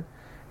person?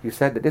 He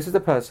said that this is the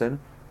person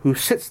who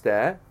sits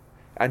there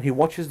and he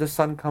watches the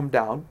sun come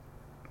down,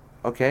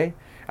 and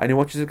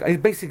he's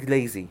basically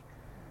lazy.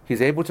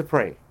 He's able to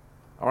pray,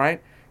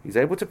 alright? He's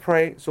able to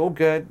pray, it's all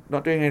good,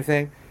 not doing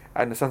anything,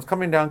 and the sun's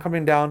coming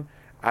down,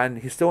 and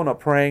he's still not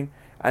praying,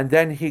 and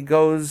then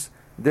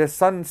the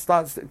sun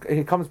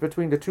he comes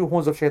between the two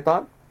horns of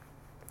shaitan.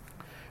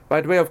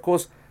 By the way, of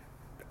course,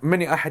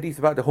 many ahadith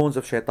about the horns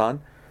of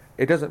shaitan.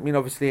 It doesn't mean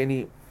obviously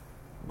any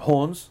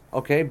horns,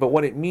 but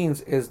what it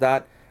means is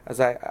that, as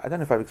I don't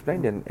know if I've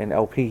explained in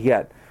LP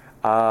yet,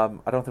 I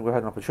don't think we've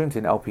had an opportunity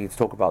in LP to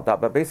talk about that,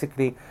 but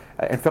basically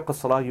in Fiqh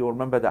al-Salah you'll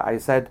remember that I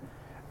said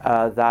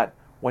that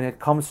when it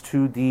comes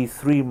to the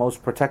three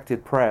most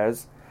protected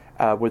prayers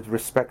with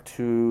respect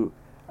to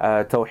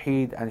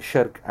Tawheed and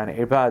Shirk and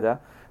Ibadah,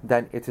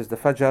 then it is the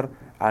Fajr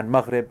and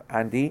Maghrib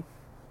and the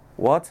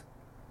what?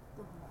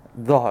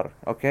 Dhuhr,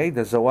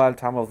 the Zawal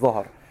time of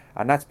Dhuhr.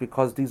 And that's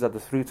because these are the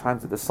three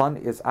times that the sun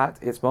is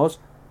at its most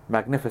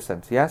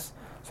magnificent, yes?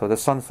 So the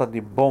sun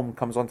suddenly, boom,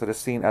 comes onto the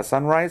scene at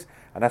sunrise,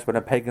 and that's when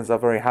the pagans are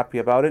very happy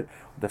about it.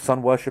 The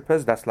sun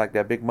worshippers, that's like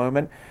their big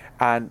moment.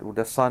 And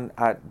the sun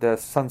at the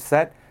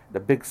sunset, the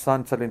big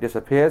sun suddenly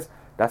disappears,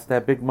 that's their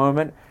big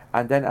moment.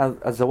 And then at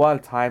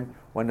Zawal time,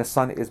 when the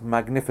sun is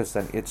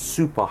magnificent, it's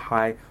super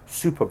high,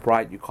 super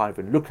bright, you can't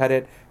even look at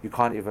it, you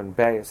can't even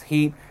bear its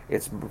heat,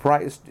 it's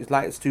bright, it's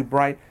light, it's too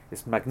bright,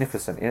 it's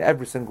magnificent in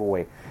every single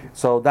way.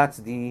 So that's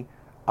the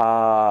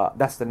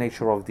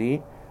nature of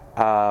the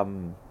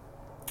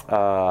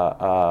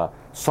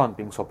sun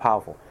being so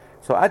powerful.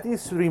 So at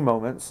these three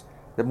moments,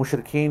 the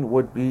mushrikeen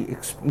would be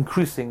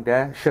increasing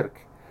their shirk,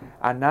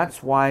 and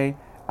that's why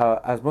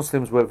as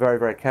Muslims we're very,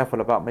 very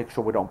careful about making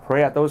sure we don't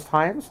pray at those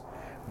times.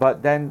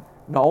 But then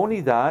not only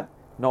I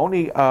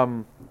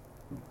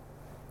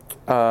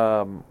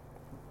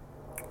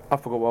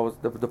forgot what was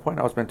the point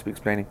I was meant to be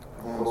explaining.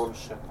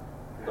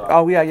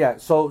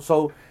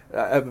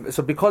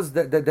 So because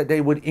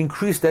they would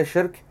increase their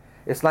shirk,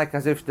 it's like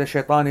as if the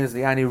shaitan is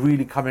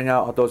really coming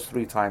out at those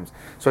three times.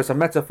 So it's a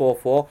metaphor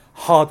for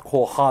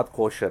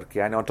hardcore shirk,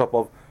 on top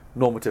of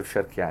normative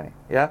shirk,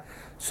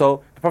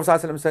 So the Prophet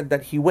ﷺ said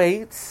that he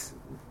waits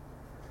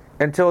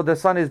until the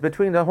sun is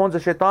between the horns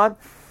of shaitan,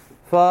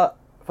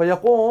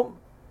 فَيَقُومُ,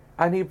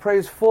 and he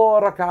prays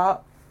 4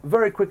 rak'ah.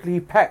 Very quickly he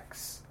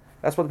pecks.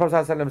 That's what the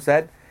Prophet ﷺ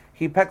said.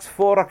 He pecks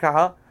 4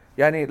 rak'ah,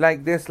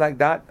 like this, like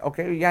that.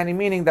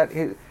 Meaning that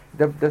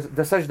the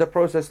sajda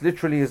process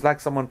literally is like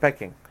someone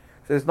pecking.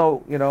 So there's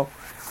no,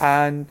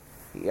 and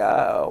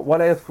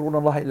وَلَا يَذْكُرُونَ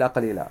اللَّهَ إِلَّا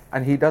قَلِيلًا,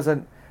 and he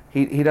doesn't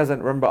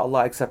remember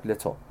Allah except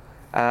little.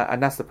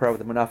 And that's the prayer of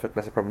the munafiq.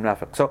 That's the prayer of the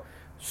munafiq.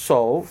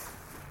 So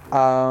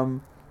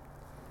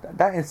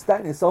that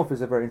in itself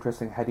is a very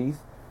interesting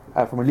hadith.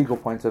 From a legal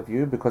point of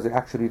view, because it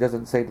actually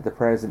doesn't say that the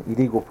prayer is an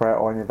illegal prayer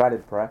or an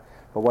invalid prayer,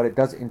 but what it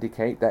does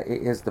indicate that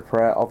it is the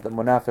prayer of the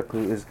munafiq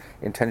who is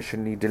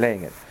intentionally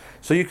delaying it.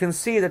 So you can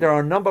see that there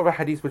are a number of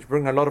hadiths which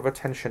bring a lot of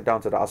attention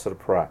down to the Asr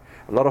prayer,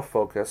 a lot of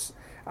focus.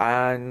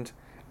 And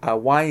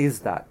why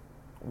is that?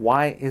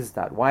 Why is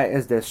that? Why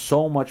is there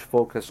so much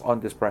focus on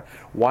this prayer?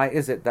 Why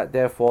is it that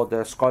therefore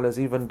the scholars,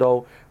 even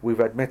though we've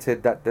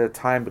admitted that the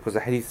time, because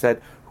the hadith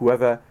said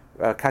whoever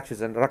catches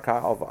an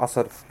rak'ah of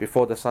Asr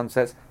before the sun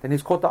sets, then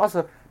he's called the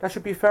Asr. That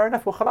should be fair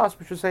enough. Well, khalas,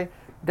 we should say,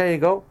 there you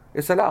go,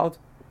 it's allowed.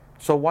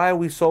 So why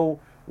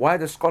are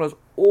the scholars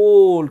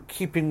all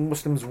keeping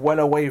Muslims well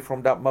away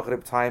from that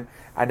Maghrib time,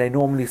 and they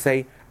normally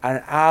say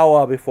an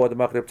hour before the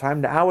Maghrib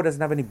time? The hour doesn't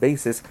have any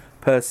basis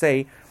per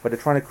se, but they're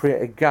trying to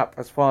create a gap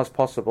as far as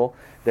possible.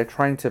 They're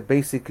trying to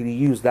basically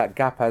use that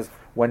gap as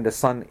when the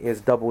sun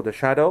is double the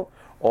shadow,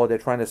 or they're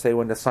trying to say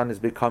when the sun has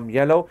become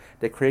yellow.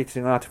 They're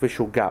creating an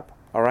artificial gap.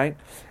 All right,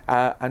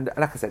 and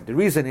like I said, the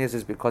reason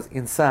is because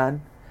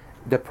insan,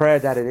 the prayer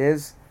that it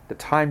is, the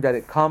time that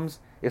it comes,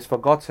 is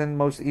forgotten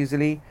most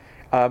easily.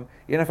 If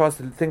I was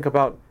to think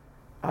about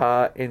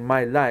in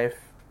my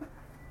life,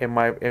 in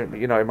my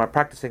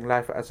practicing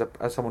life as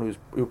someone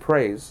who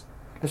prays,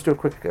 let's do a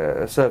quick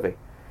survey.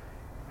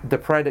 The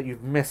prayer that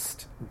you've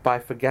missed by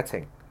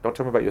forgetting. Don't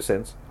tell me about your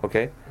sins,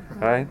 okay?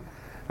 All right,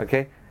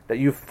 okay. That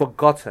you've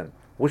forgotten.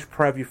 Which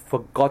prayer have you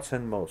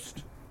forgotten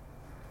most?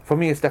 For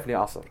me, it's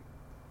definitely Asr.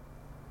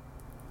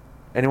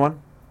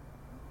 Anyone?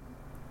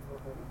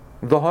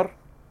 Dhuhr?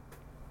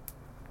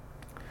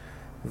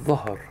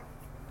 Dhuhr.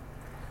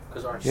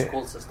 Because our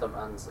school system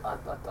ends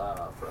at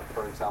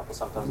for example,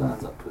 sometimes it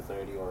ends at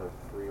 2:30 or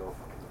 3, or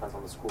depends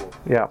on the school.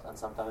 Yeah. And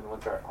sometimes in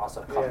winter,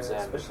 Asr comes in.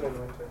 Especially in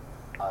winter.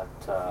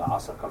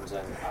 Asr comes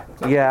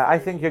in. Yeah, I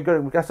think you're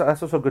good. That's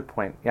also a good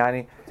point.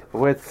 Yani,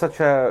 with such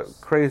a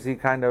crazy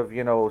kind of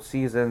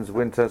seasons,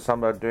 winter,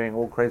 summer, doing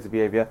all crazy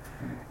behavior,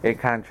 it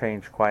can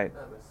change quite.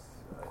 I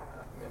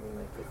mean,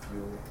 like if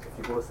you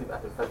go to sleep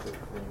after Fajr,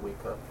 when you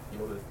wake up,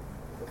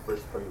 the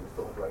first prayer is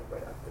the right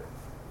after.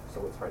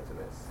 So it's hard to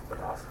miss.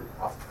 But Asr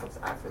comes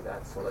after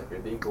that, so like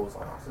your day goes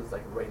on. Asr is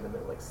like right in the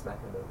middle, like smack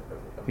in the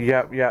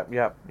middle.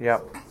 Yep.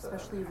 So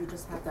Especially if you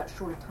just have that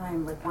short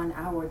time, like 1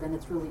 hour, then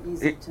it's really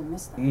easy to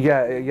miss that.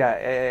 Yeah.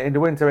 In the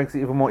winter, it makes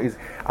it even more easy.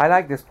 I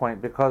like this point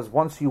because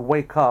once you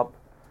wake up,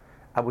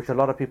 which a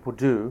lot of people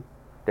do,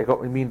 a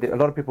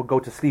lot of people go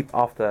to sleep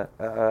after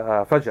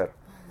Fajr,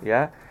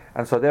 yeah,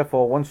 and so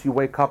therefore once you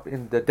wake up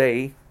in the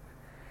day,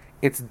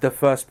 it's the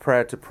first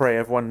prayer to pray.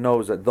 Everyone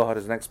knows that Dhuhr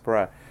is the next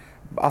prayer.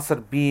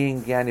 Asr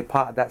being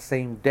part of that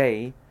same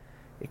day,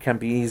 it can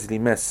be easily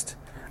missed.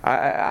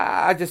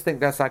 I just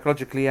think that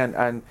psychologically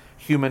and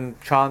human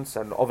chance,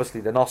 and obviously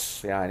the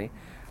Nas,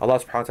 Allah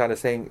subhanahu wa ta'ala is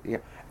saying,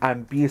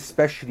 and be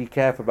especially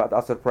careful about the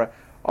Asr prayer,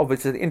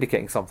 obviously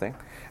indicating something.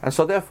 And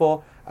so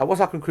therefore, what's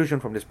our conclusion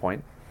from this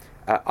point?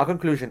 Our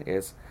conclusion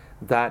is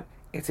that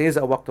it is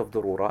a waqt of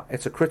darura,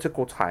 it's a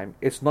critical time,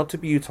 it's not to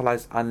be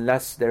utilized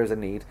unless there is a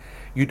need.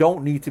 You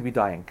don't need to be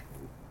dying.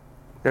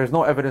 There is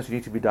no evidence you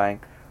need to be dying.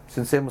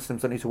 Sincere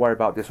Muslims don't need to worry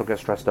about this or get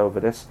stressed over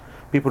this.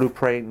 People who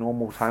pray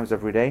normal times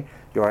every day,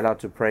 you're allowed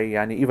to pray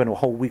even a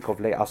whole week of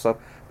late Asr,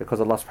 because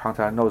Allah subhanahu wa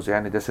ta'ala knows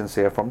the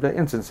sincere from the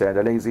insincere,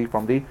 the lazy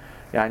from the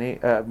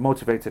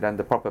motivated and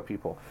the proper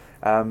people.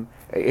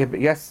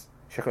 Yes,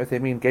 Shaykh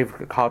Uthaymeen gave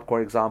a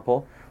hardcore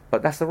example,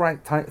 but that's the right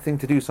thing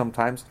to do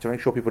sometimes to make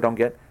sure people don't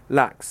get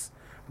lax.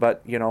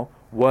 But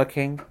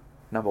working,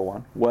 number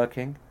 1,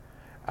 working,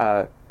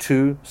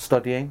 2,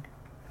 studying,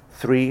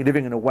 3,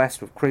 living in the West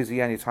with crazy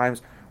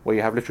times where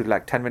you have literally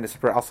like 10 minutes to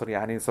pray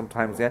Asr,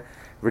 sometimes,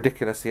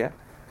 ridiculous,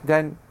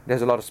 then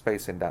there's a lot of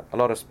space in that, a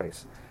lot of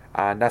space.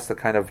 And that's the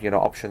kind of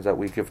options that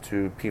we give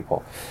to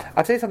people.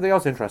 I'll tell you something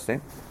else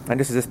interesting, and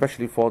this is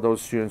especially for those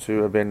students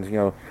who have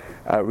been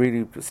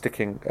really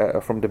sticking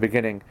from the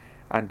beginning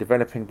and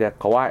developing their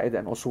qawa'id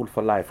and usul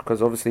for life,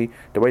 because obviously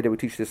the way that we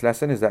teach this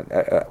lesson is that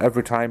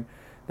every time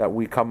that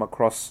we come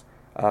across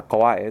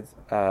qawa'id,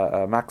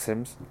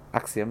 maxims,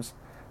 axioms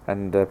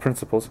and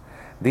principles,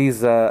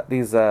 these kind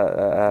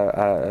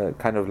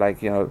of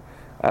like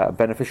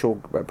beneficial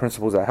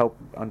principles that help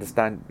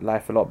understand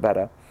life a lot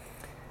better.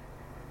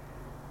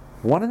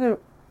 One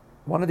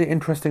of the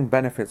interesting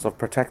benefits of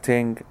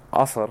protecting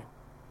Asr,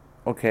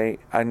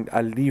 and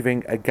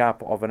leaving a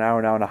gap of an hour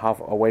and a half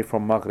away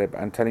from Maghrib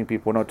and telling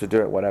people not to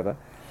do it, whatever,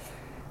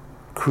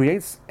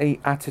 creates a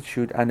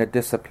attitude and a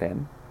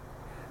discipline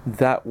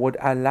that would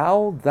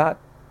allow that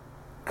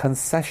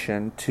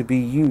concession to be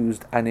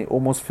used, and it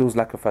almost feels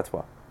like a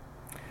fatwa.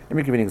 Let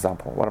me give you an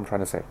example, what I'm trying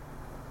to say.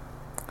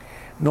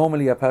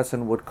 Normally a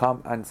person would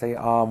come and say,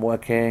 I'm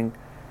working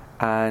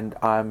and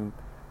I'm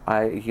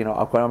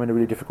in a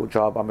really difficult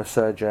job, I'm a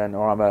surgeon,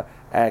 or I'm a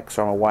X,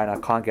 or I'm a Y, and I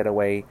can't get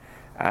away,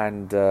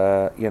 and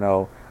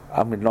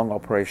I'm in long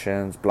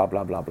operations, blah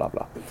blah blah blah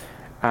blah,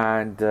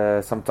 and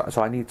sometimes,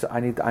 so I want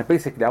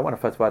a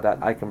fatwa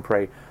that I can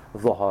pray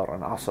Dhuhr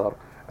and Asr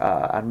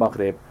and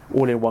Maghrib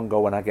all in one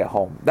go when I get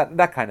home,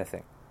 that kind of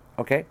thing.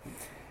 Okay,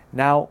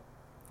 now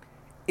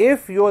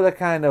if you're the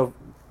kind of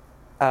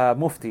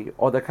mufti,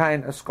 or the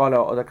kind of scholar,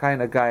 or the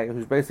kind of guy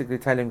who's basically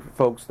telling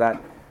folks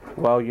that,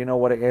 well, you know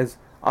what it is,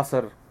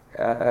 Asr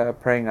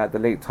praying at the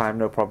late time,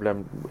 no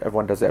problem.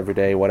 Everyone does it every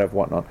day, whatever,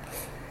 whatnot.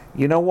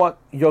 You know what?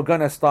 You're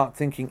gonna start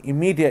thinking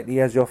immediately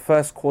as your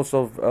first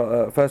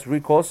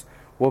recourse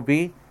will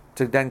be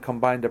to then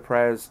combine the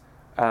prayers.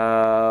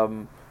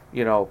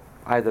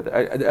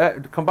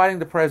 Either combining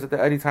the prayers at the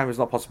early time is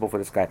not possible for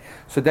this guy.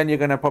 So then you're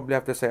gonna probably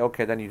have to say,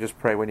 okay, then you just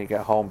pray when you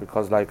get home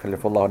because la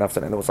yukallifullahu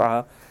nafsan illa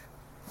wus'aha,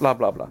 blah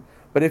blah blah.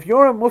 But if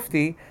you're a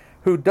mufti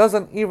who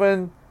doesn't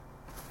even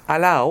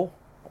allow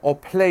or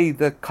play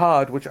the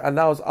card which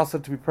allows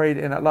Asr to be prayed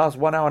in at last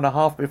 1 hour and a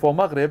half before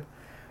Maghrib,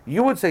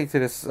 you would say to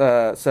this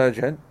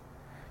surgeon,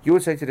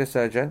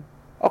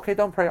 okay,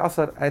 don't pray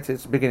Asr at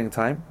its beginning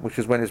time, which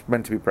is when it's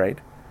meant to be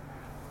prayed.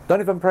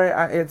 Don't even pray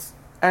at its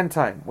end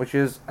time, which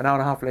is an hour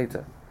and a half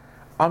later.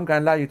 I'm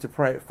going to allow you to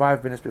pray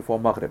 5 minutes before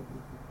Maghrib.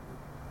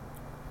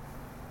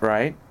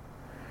 Right?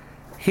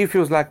 He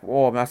feels like,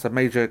 oh, that's a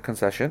major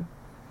concession.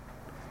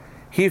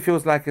 He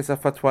feels like it's a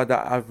fatwa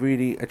that I've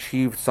really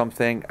achieved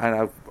something and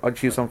I've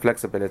achieved some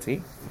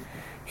flexibility.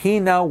 He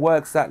now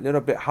works that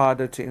little bit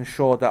harder to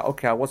ensure that,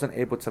 okay, I wasn't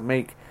able to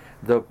make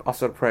the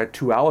Asr prayer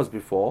 2 hours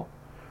before,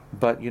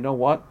 but you know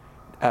what?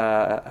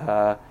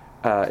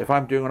 If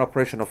I'm doing an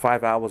operation of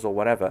 5 hours or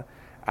whatever,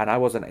 and I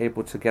wasn't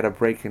able to get a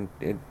break in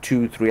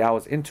 2-3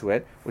 hours into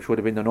it, which would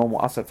have been the normal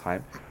Asr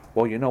time,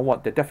 well, you know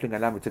what? They're definitely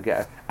going to allow me to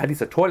get at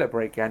least a toilet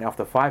break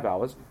after 5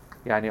 hours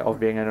of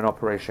being in an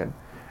operation.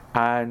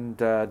 And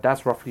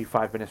that's roughly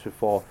 5 minutes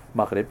before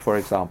Maghrib, for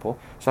example.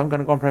 So I'm going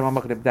to go and pray my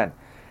Maghrib then.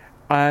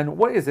 And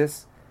what is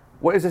this?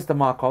 What is this the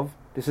mark of?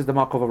 This is the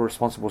mark of a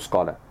responsible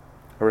scholar.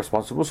 A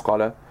responsible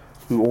scholar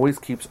who always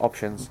keeps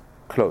options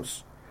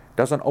close.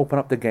 Doesn't open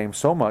up the game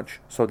so much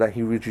so that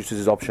he reduces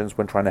his options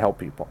when trying to help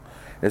people.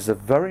 This is a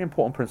very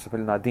important principle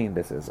in our deen,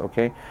 this is,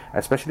 okay?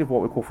 Especially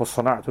what we call for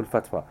sana'atul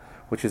fatwa,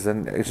 which is a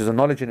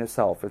knowledge in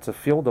itself. It's a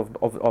field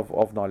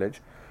of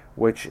knowledge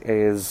which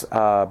is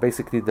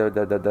basically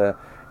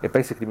it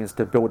basically means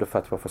to build a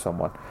fatwa for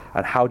someone.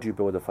 And how do you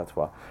build a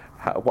fatwa?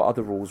 What are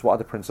the rules? What are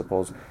the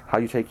principles? How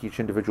you take each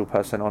individual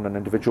person on an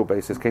individual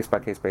basis, case by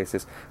case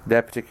basis,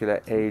 their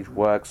particular age,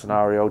 work,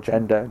 scenario,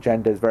 gender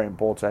is very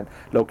important,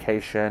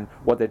 location,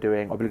 what they're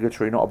doing,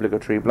 obligatory, not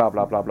obligatory, blah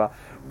blah blah blah.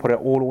 Put it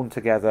all on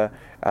together,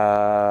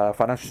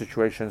 financial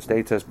situation,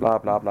 status, blah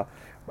blah blah.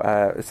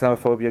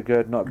 Islamophobia,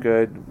 good, not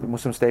good,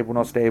 Muslim stable,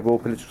 not stable,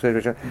 political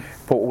situation,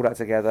 put all that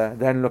together,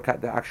 then look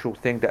at the actual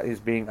thing that is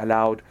being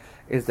allowed.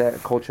 Is there a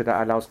culture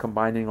that allows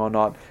combining or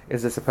not?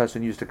 Is this a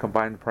person used to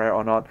combine prayer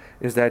or not?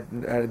 Is there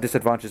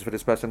disadvantages for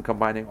this person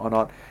combining or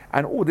not?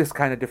 And all this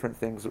kind of different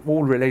things,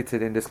 all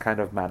related in this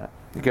kind of manner.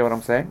 You get what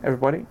I'm saying,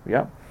 everybody?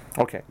 Yeah?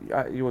 Okay,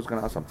 you was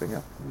going to ask something,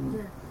 yeah?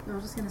 Yeah, no, I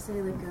was just going to say,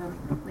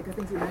 like I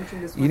think you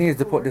mentioned this. You need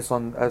to put this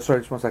on, sorry,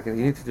 just 1 second.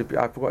 You need to,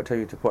 I forgot to tell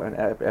you to put an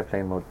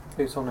airplane mode.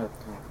 It's on it.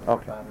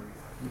 Okay.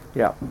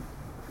 Yeah.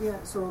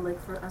 Yeah, so like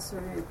for us,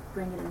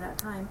 bring it in that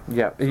time.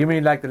 Yeah, you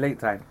mean like the late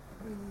time?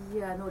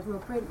 Yeah, no, we'll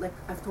pray, like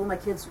I've told my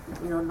kids,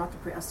 not to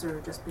pray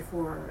Asr just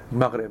before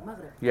Maghrib.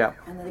 Yeah.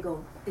 And then they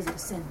go, is it a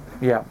sin?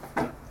 Yeah.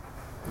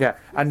 Yeah,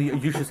 and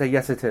you should say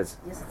yes, it is.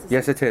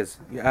 Yes, it is.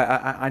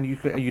 And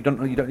you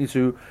don't need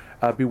to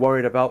be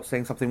worried about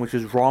saying something which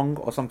is wrong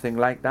or something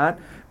like that,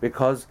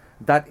 because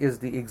that is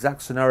the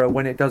exact scenario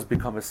when it does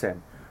become a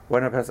sin.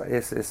 When a person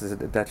is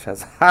dead,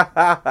 Shaz.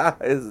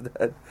 Is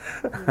dead.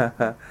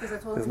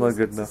 It's not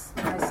good enough.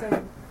 I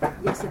said,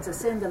 yes, it's a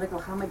sin. They're like,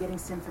 well, how am I getting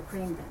sin for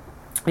praying then?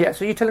 Yeah,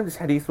 so you tell him this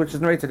hadith, which is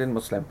narrated in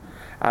Muslim.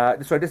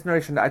 This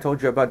narration that I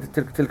told you about,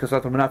 Tilka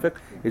Salat al-Munafiq,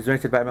 is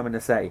narrated by Imam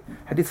al-Nasai.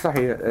 Hadith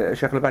Sahih,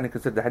 Shaykh al-Albani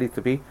considered the hadith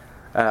to be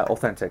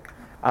authentic.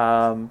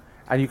 And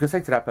you can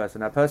say to that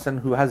person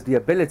who has the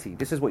ability,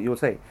 this is what you will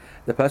say,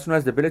 the person who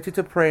has the ability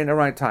to pray in the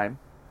right time,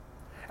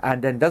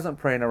 and then doesn't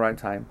pray in the right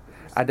time,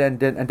 and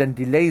then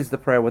delays the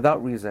prayer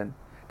without reason,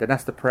 then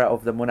that's the prayer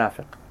of the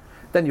munafiq.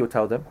 Then you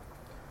tell them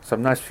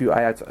some nice few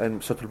ayat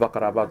in Surah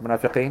Al-Baqarah about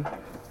munafiqeen,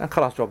 and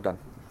khalas, job done.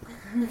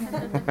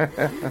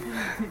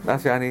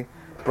 That's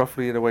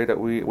roughly the way that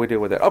we deal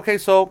with it. Okay,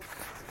 so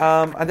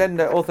and then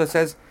the author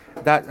says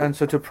that, and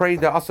so to pray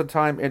the Asr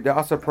time, the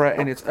Asr prayer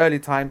in its early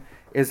time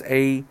is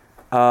a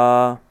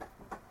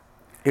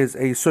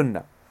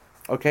sunnah.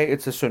 Okay,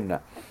 it's a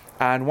sunnah.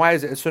 And why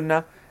is it a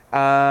sunnah?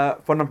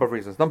 For a number of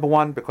reasons. Number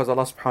one, because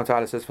Allah subhanahu wa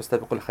ta'ala says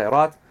فَاسْتَبِقُوا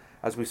الْخَيْرَاتِ,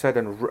 as we said,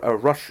 and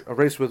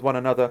race with one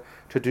another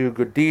to do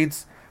good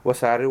deeds.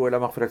 وَسَارِعُوا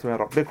إِلَى مَغْفِرَةٍ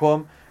مِنْ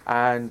رَبِّكُمْ,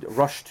 and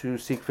rush to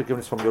seek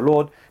forgiveness from your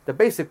Lord. The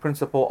basic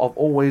principle of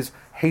always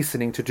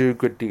hastening to do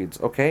good deeds.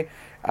 Okay,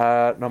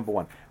 number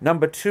one.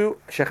 Number two,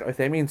 Shaykh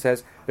Uthaymeen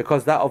says,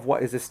 because that of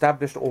what is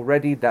established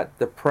already, that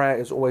the prayer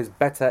is always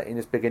better in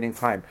its beginning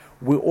time.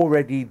 We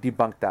already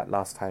debunked that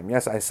last time.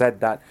 Yes, I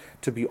said that,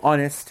 to be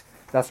honest,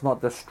 that's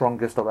not the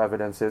strongest of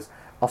evidences.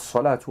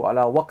 As-salatu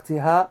ala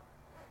waqtiha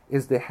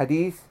is the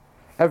hadith.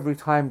 Every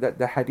time that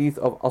the hadith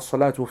of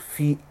as-salatu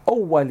fi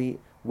awwali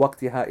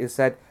waqtiha is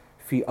said,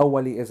 fi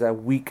awwali is a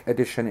weak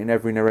addition in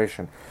every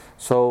narration.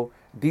 So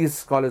these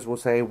scholars will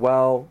say,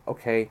 well,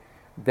 okay,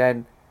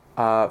 then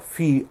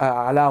fi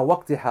ala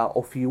waqtiha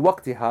or fi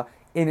waqtiha,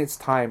 in its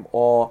time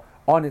or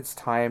on its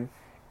time,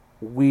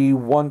 we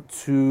want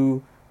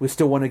to we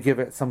still want to give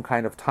it some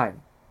kind of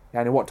time.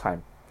 And what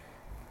time?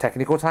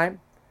 Technical time?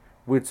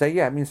 We'd say,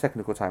 yeah, it means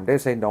technical time. They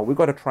say, no, we've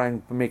got to try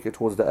and make it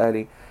towards the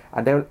early.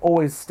 And they'll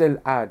always still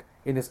add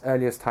in its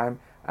earliest time.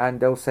 And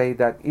they'll say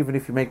that even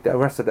if you make the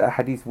rest of the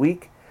hadith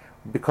weak,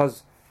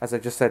 because, as I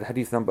just said,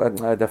 hadith number,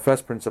 the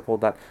first principle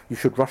that you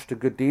should rush to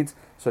good deeds.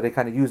 So they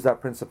kind of use that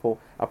principle,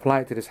 apply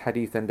it to this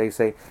hadith, and they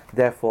say,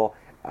 therefore,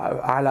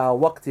 ala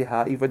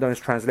waqtiha, even though it's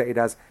translated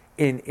as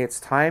in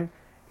its time,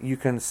 you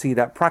can see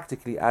that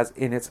practically as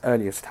in its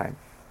earliest time.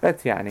 And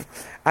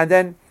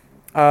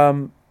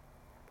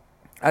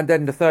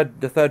then the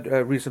third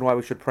reason why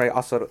we should pray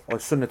Asr, or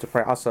Sunnah to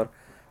pray Asr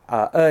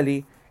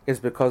early, is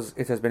because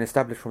it has been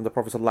established from the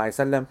Prophet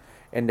ﷺ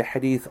in the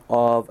hadith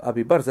of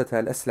Abi Barzata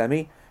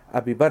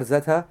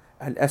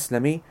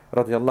al-Aslami, رضي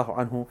الله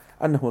عنه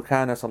أنه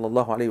كان صلى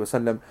الله عليه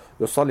وسلم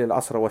يصلي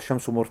العصر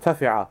والشمس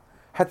مرتفعة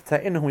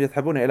حتى إنهم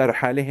يذهبون إلى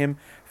رحالهم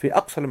في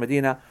أقصى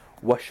المدينة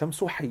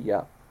والشمس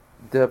حية.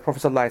 The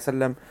Prophet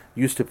ﷺ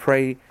used to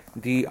pray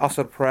the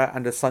Asr prayer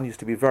and the sun used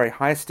to be very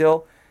high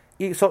still.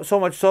 So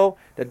much so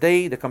that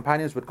the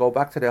companions would go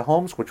back to their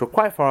homes, which were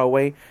quite far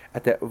away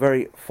at the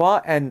very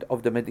far end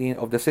of the Medina,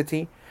 of the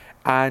city,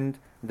 and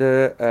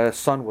the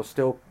sun was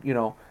still,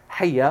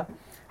 hayya.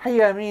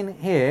 Hayya, I mean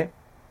here,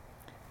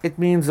 it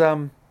means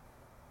yeah.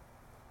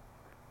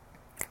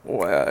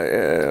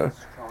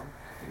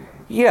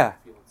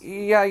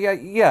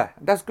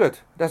 That's good.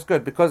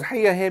 Because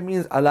hayya here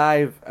means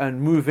alive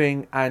and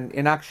moving and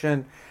in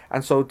action.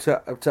 And so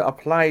to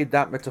apply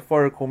that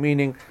metaphorical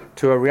meaning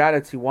to a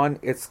reality one,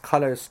 its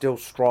color is still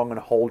strong and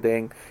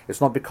holding. It's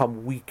not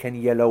become weak and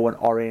yellow and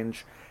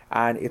orange,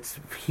 and its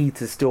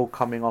heat is still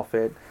coming off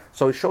it.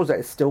 So it shows that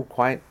it's still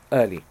quite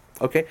early.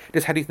 Okay,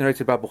 this hadith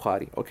narrated by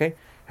Bukhari. Okay,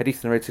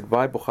 hadith narrated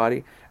by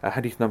Bukhari,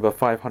 hadith number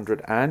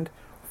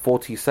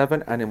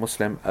 547, and in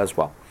Muslim as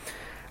well.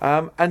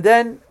 And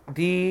then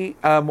the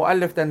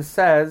mu'allif then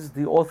says,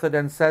 the author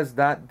then says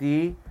that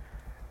the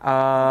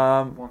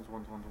Ones.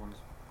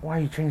 why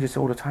you change this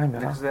all the time,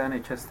 man? This is the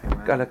NHS thing,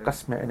 man. Gotta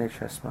custom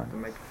NHS, man. They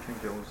make you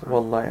change it also.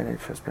 Wallahi,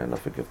 NHS, may Allah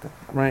forgive them.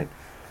 Right?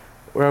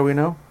 Where are we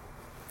now?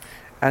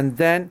 And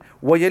then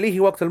وَيَلِيهِ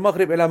وَقْتَ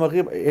الْمَغْرِبِ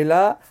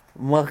إِلَى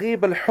مَغِيبِ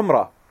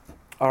الْحُمْرَةِ.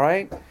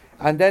 Alright?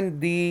 And then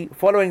the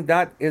following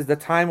that is the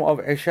time of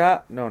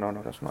Isha. No,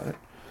 that's not it.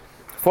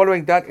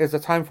 Following that is the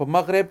time for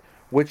Maghrib,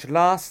 which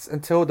lasts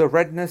until the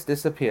redness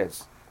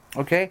disappears.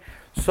 Okay?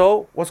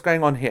 So, what's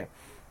going on here?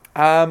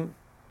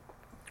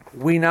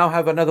 We now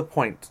have another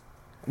point.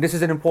 This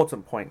is an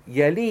important point.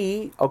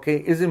 Yali,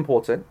 okay, is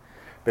important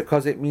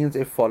because it means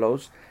it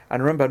follows.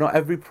 And remember, not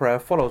every prayer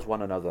follows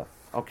one another.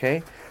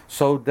 Okay?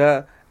 So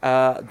the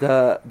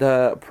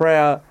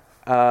prayer,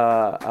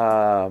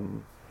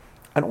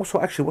 and also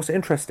actually what's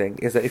interesting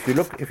is that if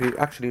you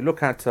actually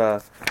look at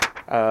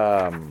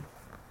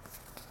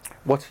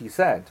what he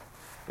said,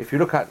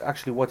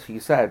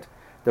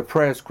 the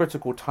prayer's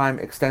critical time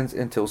extends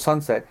until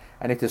sunset,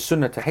 and it is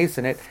sunnah to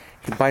hasten it.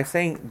 By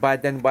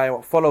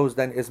what follows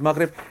then is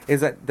Maghrib, is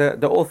that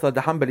the author,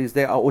 the Hanbalis,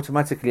 they are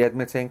automatically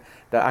admitting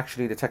that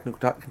actually the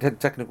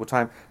technical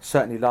time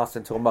certainly lasts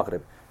until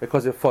Maghrib,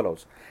 because it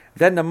follows.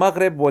 Then the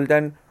Maghrib will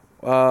then,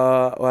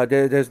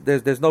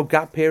 there's no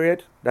gap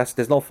period,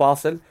 there's no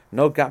fasil,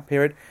 no gap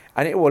period,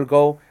 and it will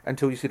go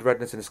until you see the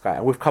redness in the sky.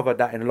 And we've covered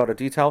that in a lot of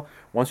detail,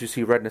 once you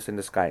see redness in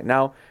the sky.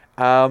 Now,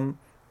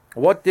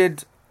 what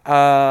did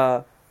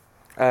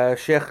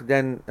Sheikh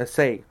then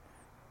say?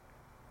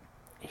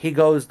 He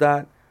goes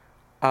that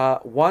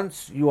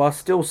once you are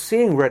still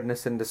seeing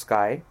redness in the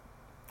sky,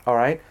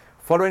 alright,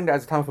 following that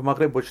is the time for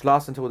Maghrib, which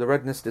lasts until the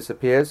redness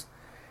disappears,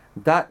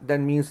 that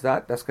then means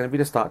that that's going to be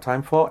the start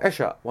time for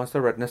Isha, once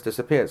the redness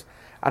disappears.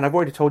 And I've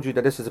already told you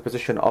that this is a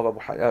position of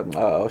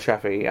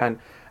Shafi'i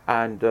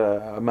and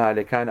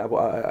Malik and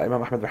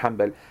Imam Ahmad bin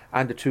Hanbal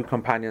and the two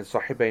companions,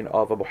 Sahibain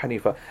of Abu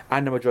Hanifa,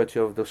 and the majority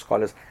of the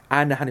scholars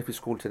and the Hanafi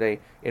school today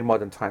in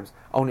modern times.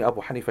 Only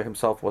Abu Hanifa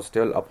himself was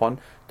still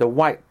upon the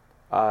white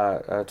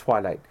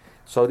twilight.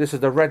 So this is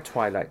the red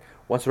twilight.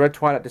 Once the red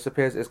twilight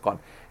disappears, it's gone.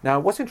 Now,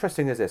 what's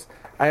interesting is this.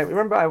 I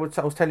remember I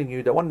was telling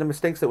you that one of the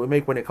mistakes that we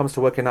make when it comes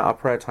to working out our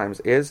prayer times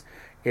is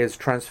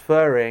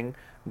transferring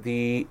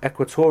the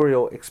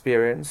equatorial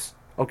experience,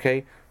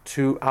 okay,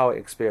 to our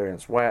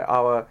experience, where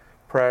our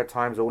prayer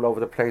times are all over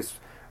the place,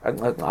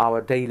 and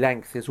our day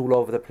length is all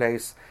over the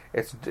place.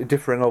 It's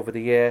differing over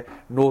the year,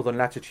 northern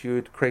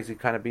latitude, crazy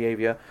kind of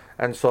behavior,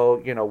 and so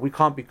we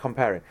can't be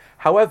comparing.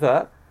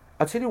 However,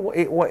 I'll tell you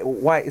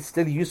why it's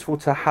still useful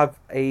to have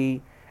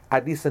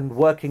at least a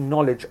working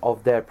knowledge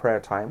of their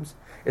prayer times,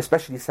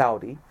 especially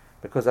Saudi,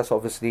 because that's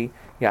obviously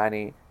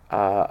where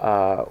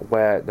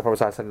the Prophet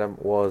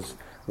ﷺ was,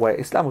 where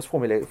Islam was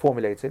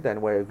formulated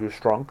and where it grew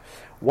strong.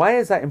 Why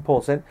is that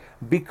important?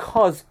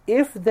 Because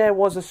if there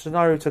was a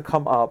scenario to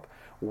come up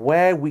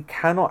where we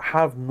cannot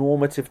have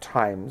normative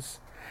times,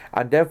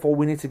 And therefore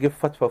we need to give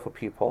fatwa for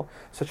people,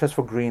 such as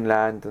for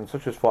Greenland and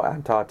such as for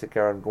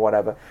Antarctica and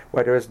whatever,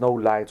 where there is no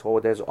light or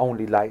there's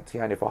only light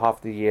for half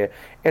the year,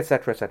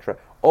 etc., etc.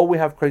 Or we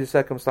have crazy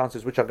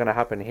circumstances which are going to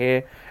happen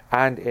here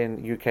and in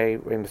UK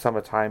in the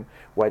summertime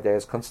where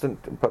there's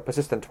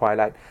persistent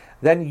twilight.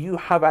 Then you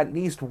have at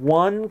least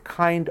one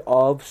kind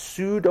of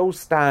pseudo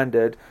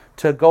standard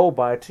to go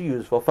by to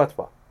use for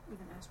fatwa.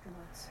 Even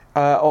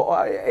astronauts.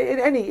 Or in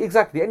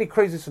any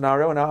crazy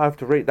scenario, and I have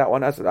to rate that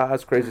one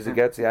as crazy as it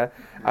gets. Yeah,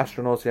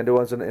 astronauts. Yeah, there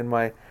wasn't in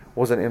my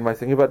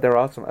thingy, but there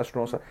are some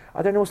astronauts.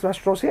 Are there no some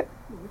astronauts yet?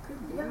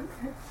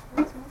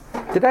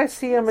 Did I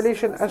see a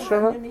Malaysian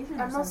astronaut?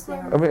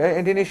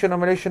 Indonesian or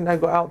Malaysian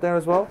that got out there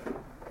as well?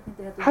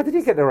 How did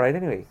he get there right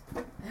anyway?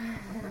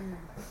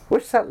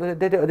 Which satellite?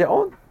 They their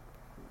own?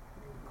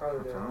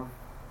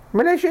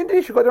 Malaysia,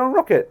 Indonesia got their own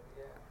rocket.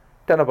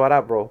 Don't know about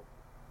that, bro.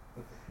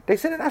 They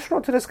sent an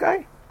astronaut to the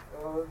sky.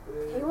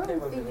 He went to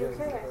the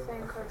UK, I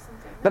think, or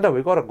something. No,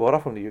 we got a Gora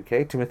from the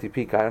UK, Timothy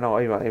Peake. I don't know,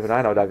 even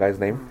I know that guy's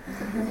name.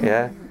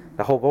 Yeah,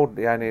 the whole world.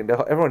 Yeah,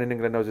 everyone in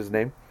England knows his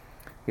name.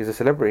 He's a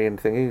celebrity and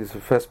thing. He's the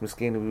first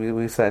miskin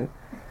we sent.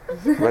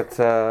 But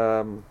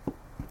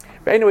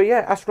anyway,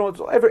 yeah,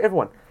 astronauts,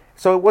 everyone.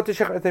 So what did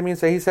Sheikh Uthaymeen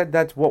say? He said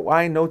that what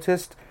I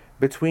noticed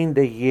between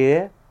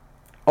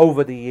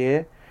over the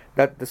year,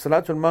 that the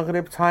Salatul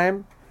Maghrib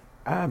time,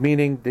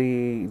 meaning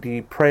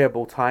the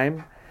prayable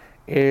time,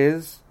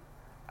 is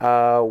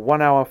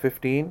 1 hour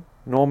 15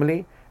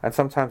 normally, and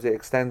sometimes it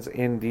extends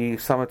in the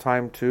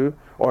summertime to,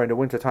 or in the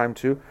winter time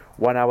to,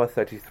 1 hour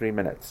 33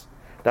 minutes.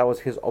 That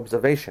was his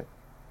observation.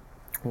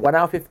 1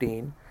 hour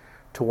 15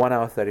 to 1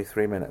 hour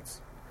 33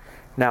 minutes.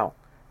 Now,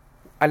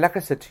 like I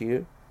said to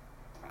you,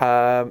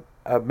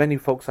 many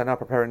folks are now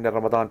preparing their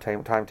Ramadan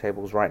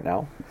timetables right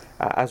now,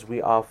 as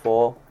we are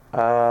for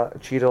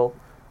Cheadle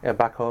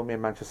back home in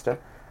Manchester,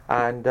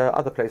 and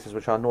other places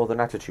which are northern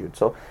latitude.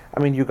 So, I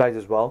mean, you guys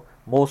as well,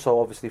 more so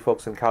obviously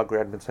folks in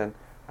Calgary, Edmonton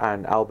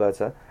and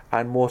Alberta,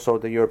 and more so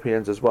the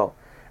Europeans as well.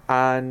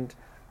 And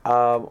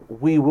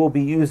we will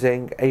be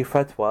using a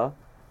fatwa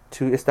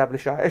to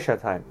establish our Isha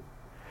time.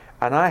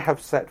 And I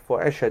have set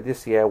for Isha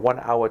this year 1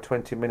 hour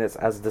 20 minutes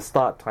as the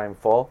start time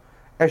for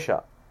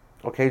Isha.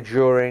 Okay,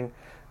 during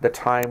the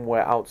time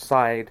where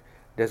outside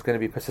there's going to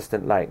be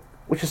persistent light,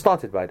 which has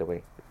started, by the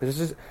way.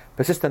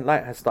 Persistent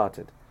light has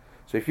started.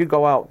 So if you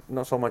go out,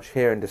 not so much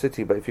here in the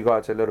city, but if you go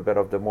out to a little bit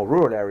of the more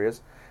rural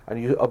areas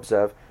and you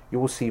observe, you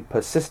will see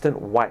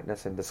persistent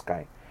whiteness in the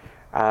sky.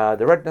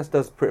 The redness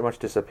does pretty much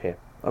disappear.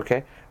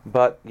 Okay,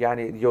 but when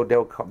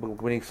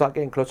you start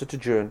getting closer to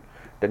June,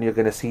 then you're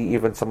going to see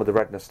even some of the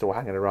redness still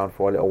hanging around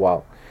for a little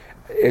while.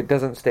 It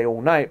doesn't stay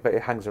all night, but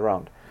it hangs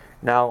around.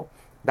 Now,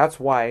 that's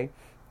why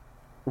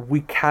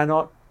we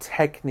cannot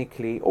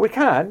technically, or we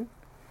can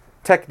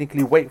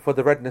technically wait for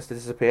the redness to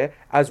disappear,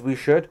 as we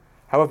should.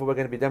 However, we're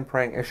going to be then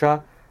praying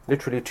Isha,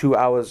 literally 2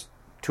 hours,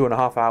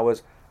 2.5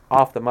 hours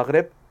after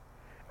Maghrib.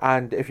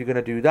 And if you're going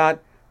to do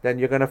that, then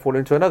you're going to fall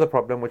into another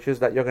problem, which is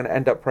that you're going to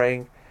end up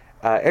praying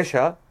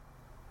Isha,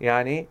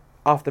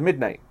 after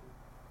midnight.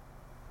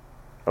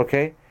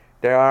 Okay?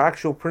 There are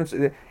actual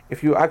principles.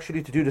 If you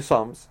actually to do the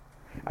Psalms,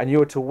 and you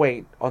were to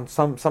wait on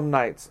some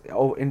nights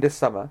in this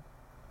summer,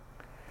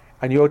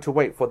 and you were to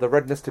wait for the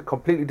redness to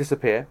completely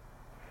disappear,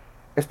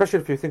 especially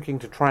if you're thinking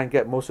to try and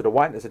get most of the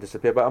whiteness to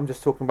disappear, but I'm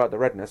just talking about the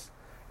redness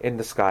in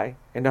the sky,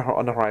 on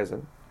the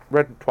horizon,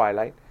 red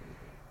twilight,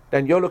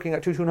 then you're looking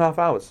at 2.5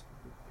 hours.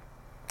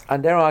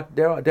 And there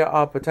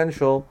are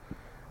potential.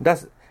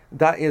 That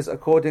is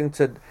according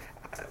to.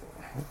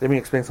 Let me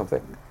explain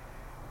something.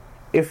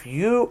 If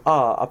you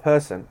are a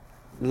person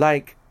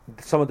like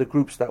some of the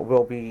groups that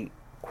will be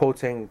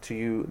quoting to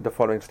you the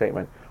following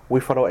statement: we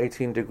follow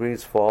 18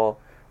 degrees for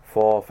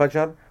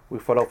Fajr, we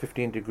follow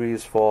 15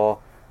 degrees for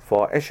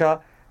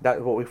Isha. That's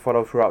what we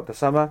follow throughout the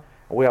summer.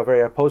 We are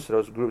very opposed to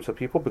those groups of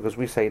people because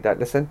we say that,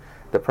 listen,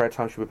 the prayer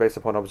time should be based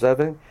upon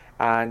observing,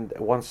 and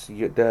once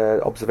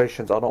the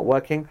observations are not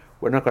working,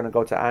 we're not going to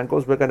go to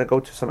angles, we're going to go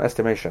to some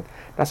estimation.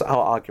 That's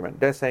our argument.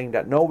 They're saying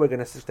that no, we're going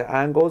to stick to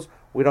angles,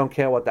 we don't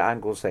care what the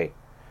angles say.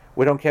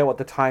 We don't care what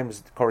the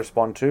times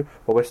correspond to,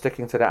 but we're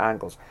sticking to the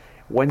angles.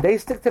 When they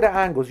stick to the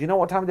angles, you know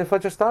what time the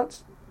Fajr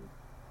starts?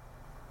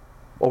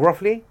 Or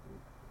roughly?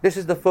 This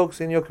is the folks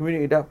in your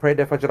community that pray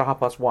their Fajr at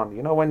 1:30.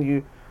 You know when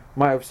you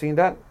might have seen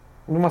that?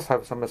 We must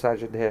have some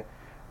masajid here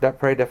that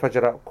pray their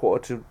Fajr at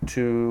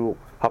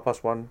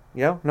 1:45.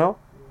 Yeah? No?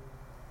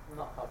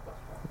 Not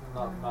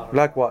 1:30. Not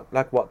like what?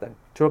 Like what then?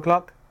 2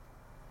 o'clock?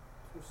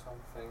 2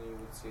 something, you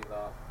would see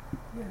that.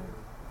 Yeah.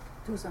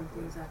 2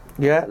 something, exactly.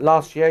 Yeah,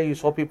 last year you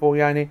saw people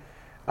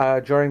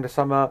during the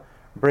summer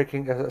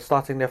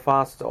starting their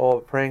fast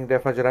or praying their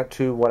Fajr at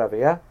 2, whatever,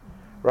 yeah?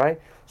 Mm-hmm. Right?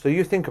 So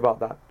you think about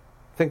that.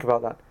 Think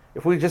about that.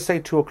 If we just say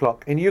 2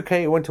 o'clock, in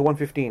UK it went to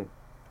 1:15,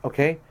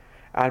 okay?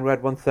 And we're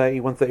at 1:30,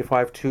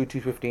 1:35,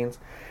 2:15s.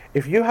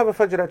 If you have a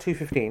Fajr at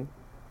 2:15,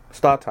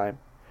 start time,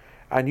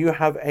 and you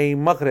have a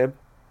Maghrib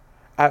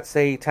at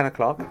say 10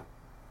 o'clock,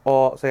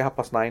 or say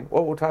 9:30,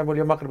 what time will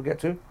your Maghrib get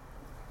to?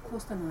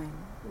 Close to 9.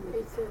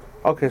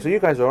 Okay, so you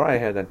guys are alright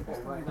here then.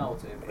 Right now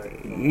it's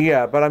 8:30.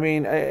 Yeah, but I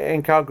mean,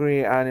 in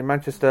Calgary and in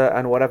Manchester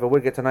and whatever,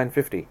 we'll get to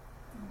 9:50.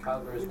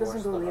 Calgary is It doesn't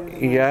worse go than later that.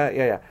 than that.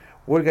 Yeah.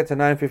 We'll get to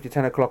 9:50,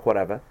 10 o'clock,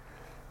 whatever.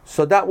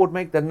 So that would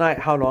make the night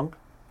how long?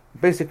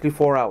 Basically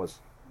 4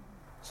 hours.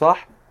 صح?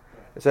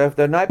 So if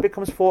the night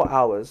becomes 4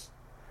 hours,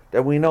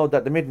 then we know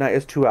that the midnight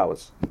is 2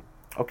 hours.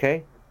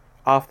 Okay?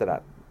 After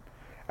that.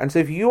 And so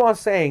if you are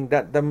saying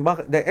that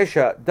the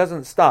Isha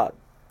doesn't start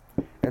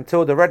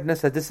until the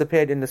redness has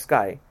disappeared in the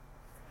sky,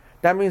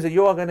 that means that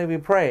you are going to be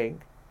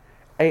praying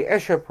a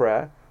Isha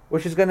prayer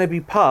which is going to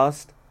be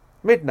past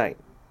midnight,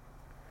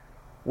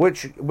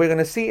 which we're going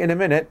to see in a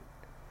minute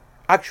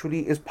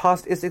actually is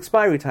past its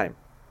expiry time.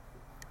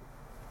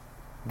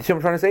 Do you see what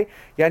I'm trying to say?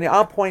 Yani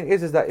our point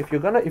is that if you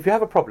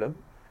have a problem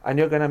and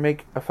you're going to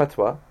make a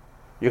fatwa,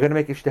 you're going to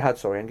make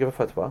ijtihad, and give a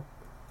fatwa,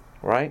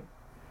 right?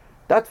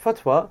 That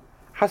fatwa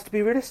has to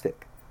be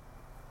realistic.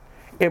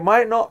 It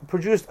might not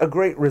produce a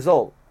great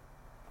result,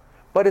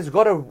 but it's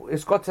got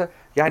to,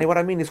 yani what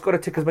I mean, it's got to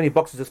tick as many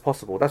boxes as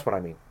possible. That's what I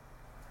mean.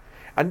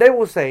 And they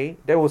will say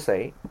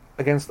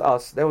against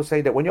us, they will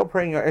say that when you're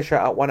praying your Isha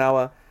at 1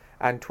 hour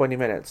and 20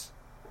 minutes,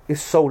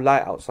 it's so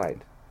light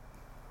outside.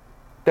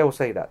 They will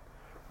say that.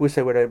 We'll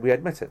say we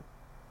admit it.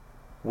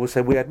 We'll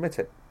say we admit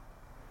it.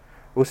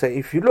 We'll say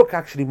if you look,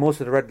 actually most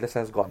of the redness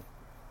has gone.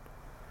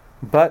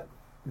 But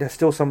there's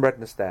still some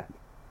redness there.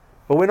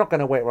 But we're not going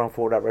to wait around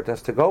for that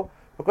redness to go,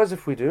 because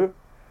if we do,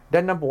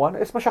 then number one,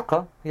 it's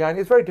mashaqqa. Yeah, and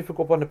it's very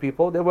difficult on the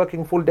people. They're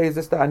working full days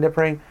this, that, and they're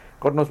praying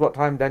God knows what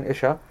time then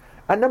Isha.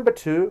 And number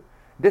two,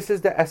 this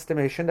is the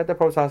estimation that the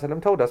Prophet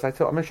ﷺ told us. I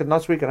mentioned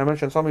last week, and I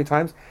mentioned so many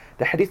times,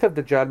 the hadith of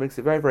Dajjal makes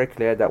it very, very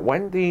clear that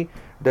when the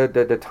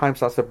time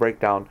starts to break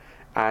down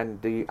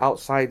and the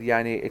outside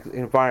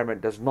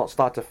environment does not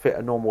start to fit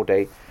a normal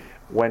day,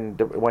 when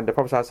the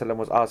Prophet ﷺ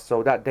was asked,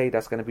 so that day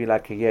that's going to be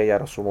like a year, ya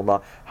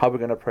Rasulullah, how are we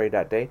going to pray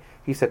that day?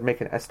 He said, make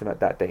an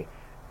estimate that day.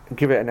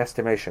 Give it an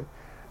estimation.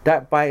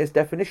 That by its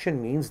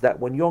definition means that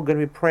when you're going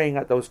to be praying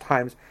at those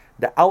times,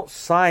 the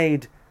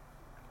outside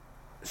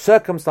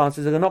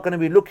circumstances are not going to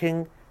be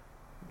looking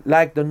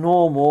like the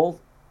normal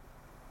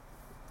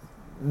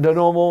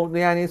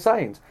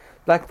signs.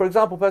 Like for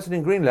example, a person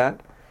in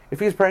Greenland, if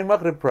he's praying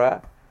Maghrib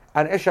prayer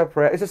and Isha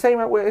prayer, it's the same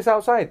way it's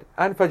outside.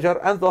 And Fajr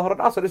and Dhuhr and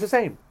Asr, it's the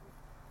same.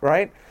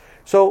 Right?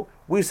 So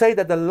we say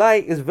that the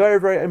light is very,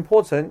 very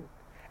important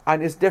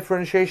and its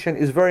differentiation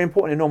is very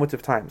important in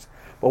normative times.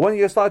 But when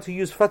you start to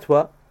use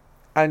fatwa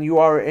and you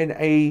are in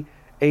a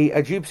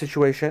ajib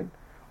situation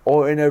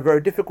or in a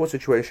very difficult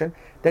situation,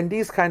 then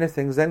these kind of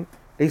things, then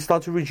they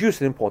start to reduce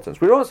in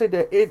importance. We don't say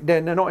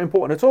they're not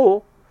important at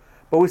all,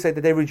 but we say that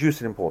they reduce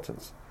in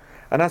importance.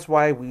 And that's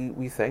why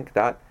we think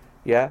that,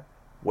 yeah,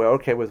 we're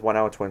okay with 1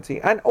 hour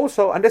 20. And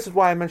also, and this is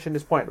why I mentioned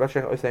this point,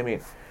 Sheikh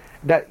Uthaymeen,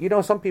 that,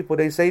 some people,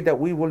 they say that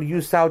we will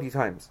use Saudi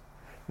times.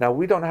 Now,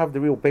 we don't have the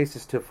real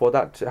basis for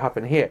that to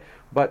happen here.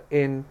 But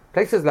in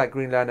places like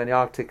Greenland and the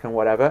Arctic and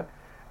whatever,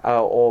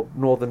 or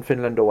northern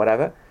Finland or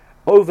whatever,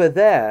 over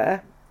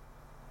there,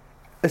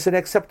 it's an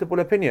acceptable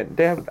opinion.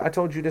 I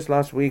told you this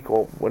last week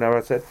or whenever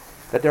I said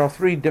that there are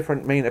 3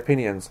 different main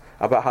opinions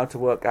about how to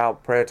work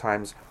out prayer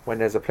times when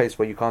there's a place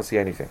where you can't see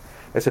anything.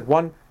 They said,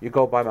 1, you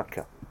go by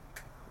Mecca.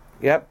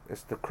 Yep,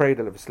 it's the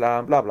cradle of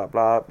Islam, blah, blah,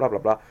 blah, blah, blah,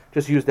 blah.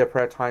 Just use their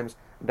prayer times,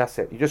 that's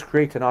it. You just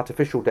create an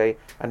artificial day,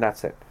 and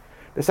that's it.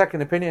 The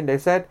second opinion, they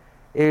said,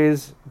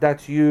 is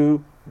that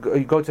you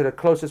go to the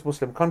closest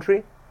Muslim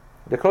country,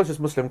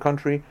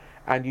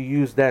 and you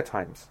use their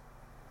times,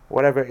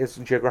 whatever is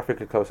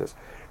geographically closest.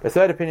 The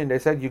third opinion, they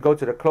said, you go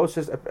to the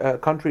closest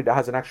country that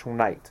has an actual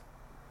night.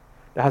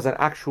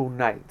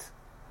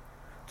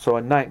 So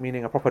a night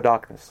meaning a proper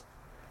darkness.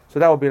 So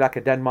that would be like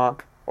a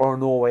Denmark or a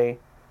Norway.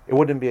 It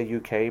wouldn't be a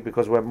UK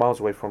because we're miles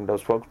away from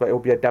those folks, but it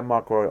would be a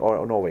Denmark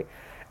or Norway.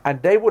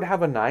 And they would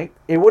have a night.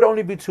 It would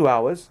only be 2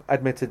 hours,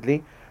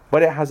 admittedly,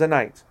 but it has a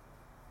night.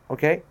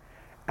 Okay?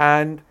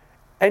 And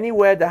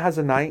anywhere that has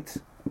a night,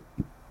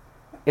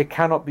 it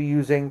cannot be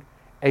using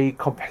a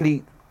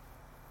complete,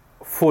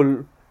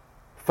 full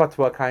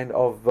fatwa kind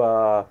of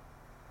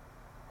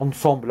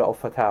ensemble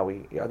of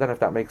fatawi. I don't know if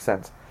that makes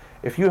sense.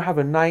 If you have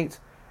a night,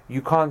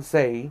 you can't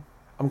say,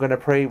 I'm going to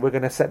pray, we're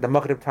going to set the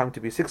Maghrib time to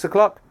be 6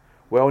 o'clock,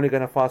 we're only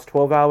going to fast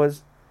 12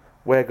 hours,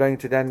 we're going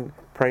to then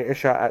pray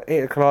Isha at 8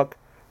 o'clock,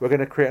 we're going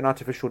to create an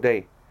artificial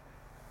day.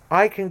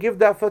 I can give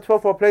that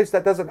fatwa for a place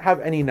that doesn't have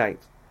any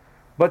night.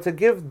 But to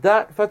give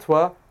that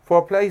fatwa for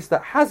a place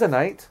that has a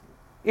night,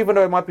 even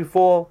though it might be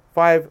 4,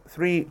 5,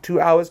 3,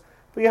 2 hours,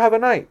 but you have a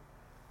night.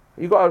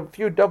 You've got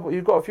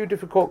a few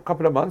difficult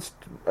couple of months,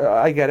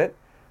 I get it.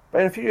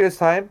 But in a few years'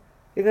 time,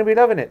 you're going to be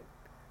loving it.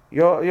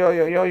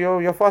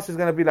 Your fast is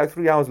going to be like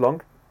 3 hours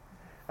long,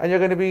 and you're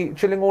going to be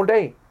chilling all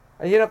day.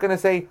 And you're not going to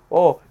say,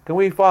 oh, can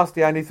we fast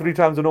 3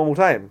 times the normal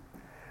time?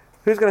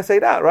 Who's going to say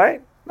that,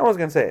 right? No one's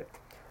going to say it.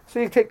 So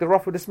you take the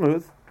rough with the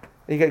smooth,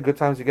 and you get good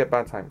times, you get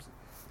bad times.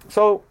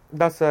 So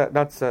that's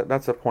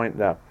a point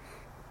there.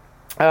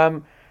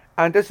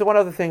 And there's one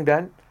other thing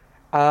then.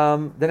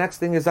 The next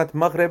thing is that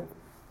Maghrib.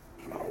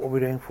 What are we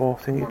doing for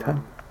thingy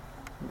time?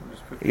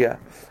 Yeah.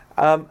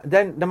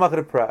 Then the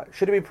Maghrib prayer.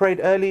 Should it be prayed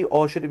early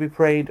or should it be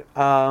prayed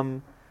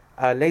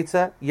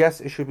later?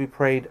 Yes, it should be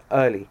prayed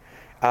early.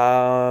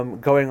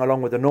 Going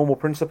along with the normal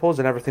principles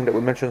and everything that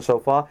we mentioned so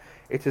far,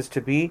 it is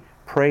to be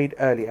prayed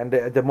early. And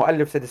the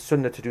Mu'allif said it's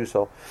sunnah to do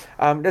so.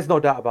 There's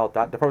no doubt about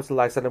that. The Prophet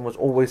ﷺ was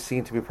always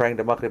seen to be praying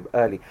the Maghrib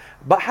early.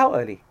 But how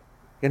early?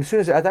 And as soon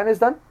as the adhan is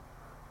done?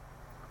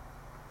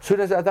 As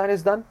soon as the adhan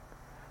is done?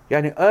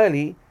 Yani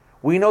early,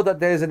 we know that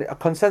there is a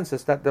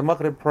consensus that the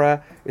Maghrib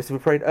prayer is to be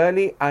prayed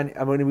early, and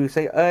when we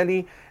say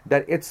early,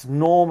 that it's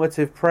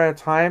normative prayer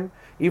time,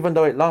 even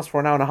though it lasts for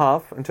an hour and a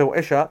half until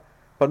Isha,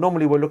 but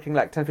normally we're looking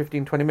like 10,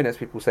 15, 20 minutes,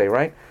 people say,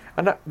 right?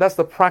 And that's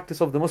the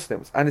practice of the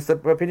Muslims, and it's the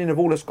opinion of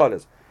all the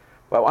scholars.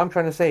 But I'm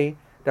trying to say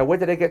that where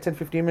did they get 10,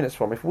 15 minutes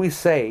from? If we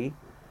say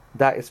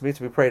that it's meant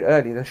to be prayed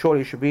early, then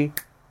surely it should be,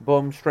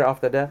 boom, straight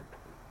after the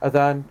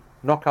adhan,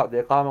 knock out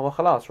the iqamah wa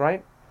khalas,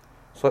 right?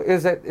 So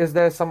is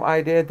there some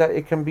idea that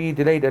it can be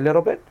delayed a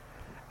little bit?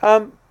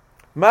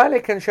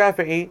 Malik and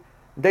Shafi'i,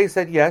 they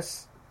said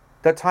yes.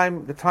 The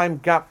time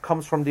gap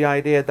comes from the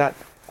idea that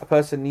a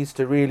person needs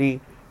to really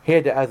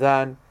hear the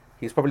adhan.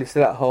 He's probably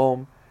still at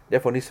home,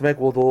 therefore needs to make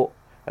wudu,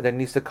 and then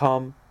needs to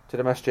come to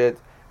the masjid,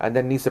 and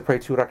then needs to pray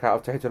 2 rak'ah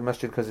of Tahiyatul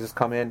Masjid because he's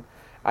come in,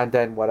 and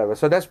then whatever.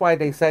 So that's why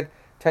they said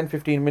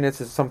 10-15 minutes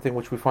is something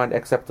which we find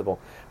acceptable.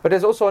 But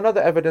there's also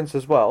another evidence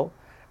as well,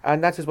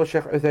 and that is what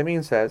Shaykh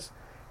Uthaymeen says.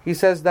 He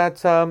says that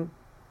the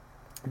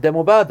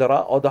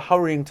mubadara, or the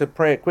hurrying to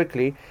pray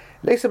quickly,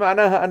 ليس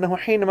معناها أنه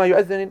حينما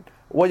يؤذن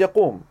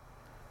ويقوم.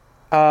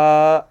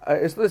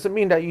 It doesn't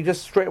mean that you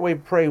just straight away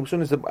pray as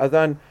soon as the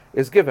adhan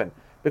is given,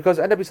 because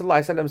Nabi sallallahu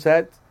alaihi wasallam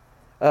said,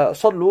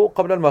 صلوا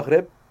قبل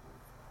المغرب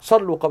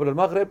صلوا قبل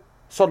المغرب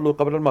صلوا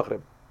قبل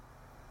المغرب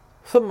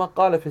ثم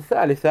قال في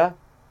الثالثة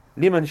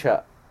لمن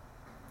شاء.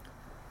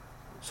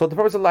 So the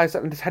Prophet sallallahu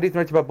alaihi wasallam, this hadith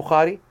narrated by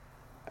Bukhari,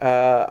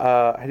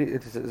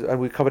 and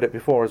we covered it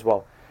before as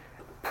well.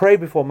 Pray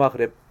before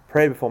Maghrib,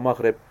 pray before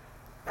Maghrib,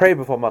 pray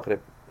before Maghrib,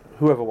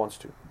 whoever wants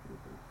to.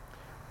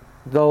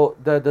 Though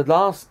the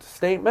last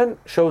statement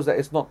shows that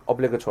it's not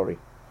obligatory.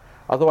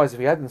 Otherwise, if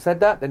he hadn't said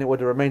that, then it would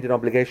have remained an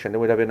obligation. There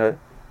would have been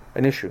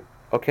an issue.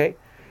 Okay?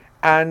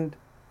 And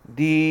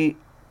the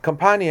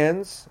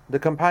companions of the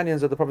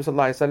Prophet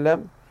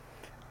ﷺ,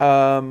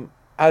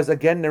 as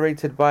again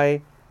narrated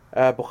by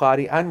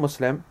Bukhari and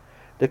Muslim,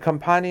 the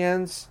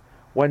companions,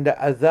 when the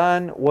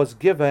adhan was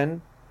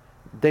given,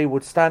 they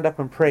would stand up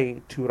and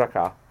pray 2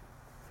 rak'ah.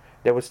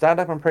 They would stand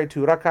up and pray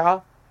 2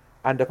 rak'ah,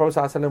 and the Prophet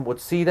ﷺ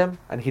would see them,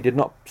 and he did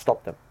not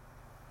stop them.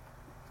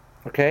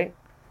 Okay?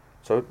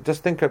 So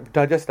just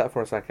digest that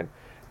for a second.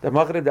 The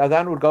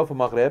adhan would go for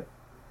Maghrib.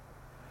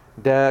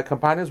 The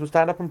companions would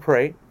stand up and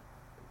pray,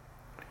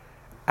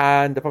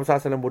 and the Prophet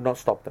ﷺ would not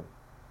stop them.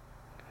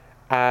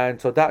 And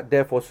so that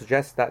therefore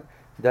suggests that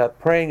the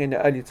praying in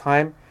the early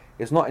time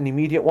is not an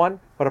immediate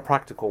one, but a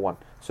practical one.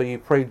 So you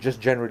pray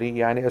just generally,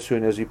 يعني as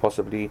soon as you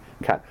possibly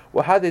can.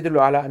 وهذا يدل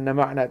على أن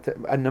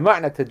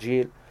معنى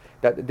التسجيل,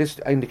 that this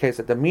indicates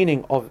that the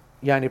meaning of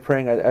يعني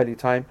praying at early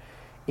time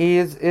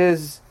is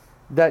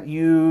that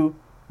you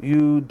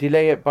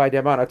delay it by the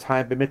amount of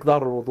time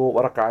بمقدار الوضوء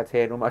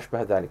وركعتين وما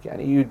أشبه ذلك.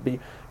 يعني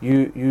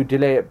you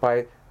delay it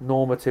by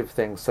normative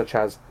things such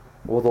as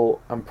wudu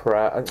and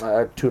prayer,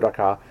 2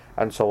 rak'ah,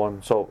 and so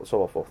on,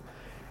 so forth.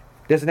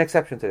 There's an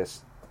exception to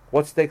this.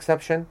 What's the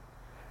exception?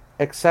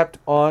 Except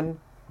on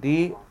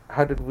the,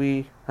 how did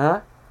we,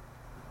 Go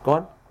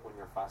on? When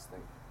you're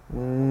fasting.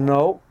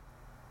 No.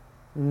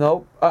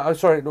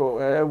 Sorry,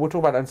 we'll talk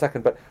about that in a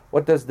second, but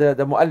what does the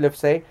Mu'allif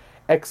say?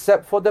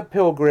 Except for the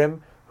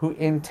pilgrim who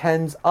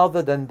intends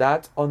other than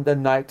that on the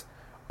night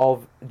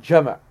of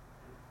Jama'.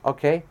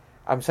 Okay?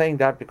 I'm saying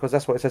that because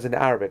that's what it says in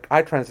Arabic.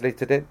 I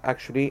translated it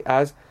actually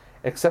as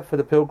except for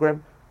the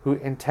pilgrim who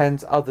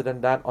intends other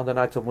than that on the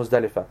night of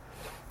Muzdalifah.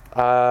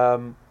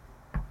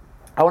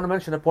 I want to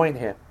mention a point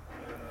here.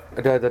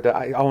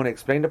 I want to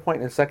explain the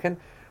point in a second,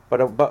 but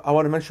I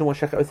want to mention what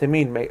Shaykh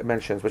Uthaymeen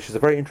mentions, which is a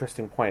very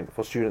interesting point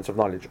for students of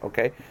knowledge.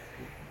 Okay,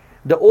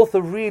 the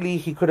author really,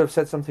 he could have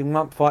said something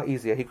not far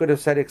easier. He could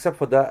have said except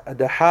for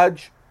the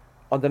Hajj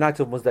on the night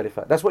of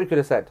Muzdalifah. That's what he could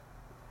have said.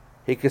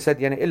 He could have said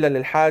يعني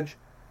إلا للحاج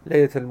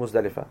ليلة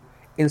المزدلفة.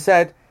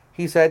 Instead,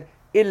 he said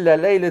إلا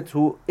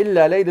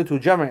ليلة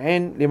جمع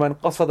لمن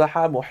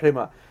قصدها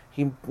محرمة.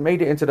 He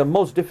made it into the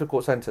most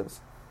difficult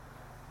sentence.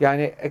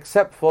 Yani,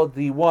 except for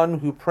the one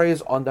who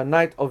prays on the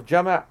night of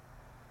Jama',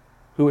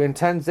 who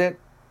intends it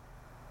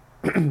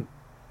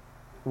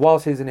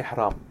whilst he's in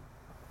Ihram.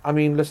 I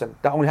mean, listen,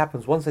 that only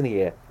happens once in a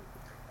year,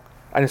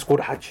 and it's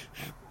called Hajj.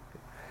 You know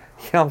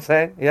what I'm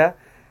saying? Yeah?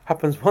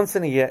 Happens once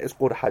in a year, it's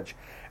called Hajj.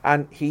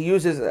 And he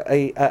uses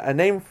a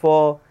name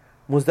for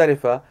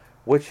Muzdalifah,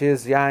 which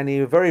is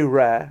yani very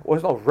rare. Well,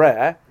 it's not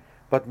rare,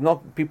 but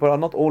people are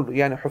not all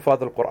yani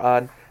hufad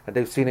al-Quran, and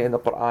they've seen it in the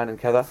Quran and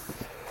kada.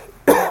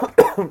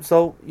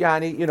 So,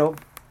 yani, you know.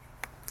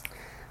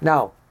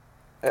 Now,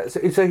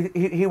 so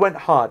he went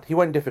hard, he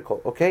went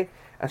difficult, okay?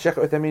 And Shaykh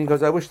Uthaymeen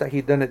goes, I wish that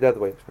he'd done it the other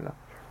way.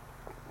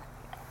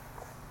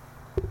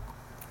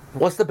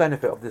 What's the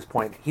benefit of this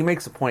point? He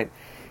makes a point.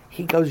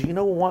 He goes, you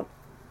know what?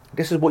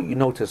 this is what you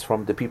notice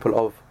from the people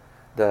of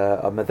the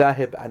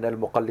madhahib and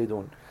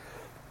al-muqallidun.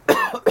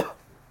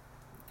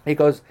 He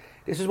goes,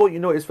 this is what you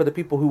notice for the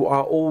people who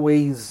are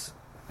always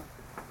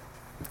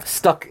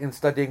stuck in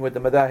studying with the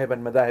madhahib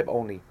and madhahib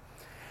only.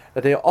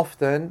 That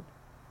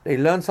they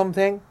learn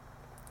something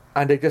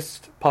and they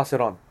just pass it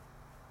on.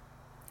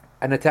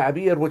 And the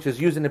ta'bir which is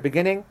used in the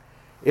beginning,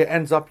 it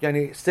ends up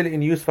still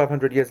in use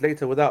 500 years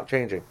later without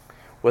changing,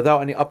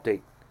 without any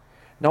update.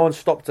 No one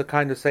stopped to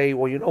kind of say,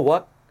 well, you know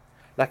what?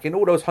 Like in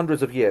all those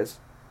hundreds of years,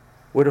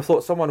 we'd have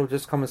thought someone would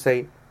just come and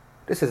say,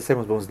 this is the same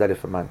as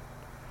Muzdalifah, man.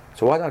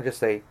 So why don't I just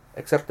say,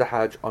 accept the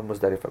Hajj on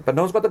Muzdalifah? But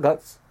no one's got the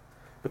guts,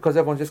 because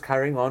everyone's just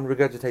carrying on,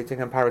 regurgitating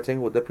and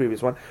parroting with the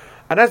previous one.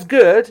 And that's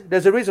good,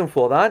 there's a reason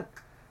for that.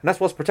 And that's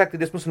what's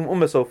protected this Muslim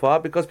Ummah so far,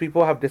 because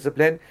people have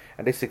discipline,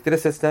 and they stick to the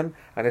system,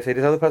 and they say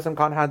this other person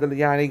can't handle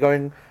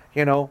going,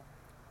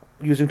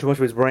 using too much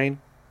of his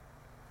brain,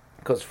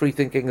 because free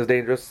thinking is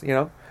dangerous,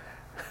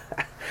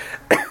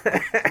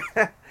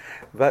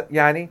 But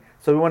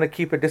so we want to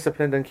keep it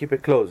disciplined and keep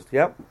it closed,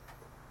 yeah?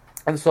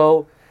 And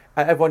so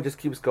everyone just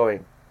keeps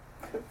going.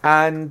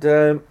 And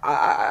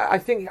I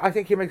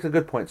think he makes a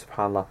good point,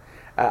 subhanAllah.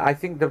 I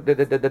think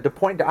the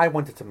point that I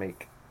wanted to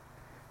make,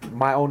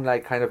 my own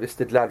kind of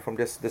istidlal from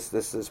this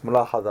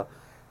mulahada,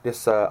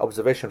 this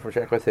observation from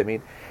Shaykh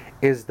Uthaymeen,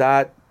 is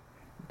that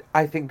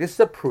I think this is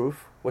a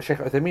proof, what Shaykh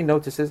Uthaymeen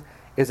notices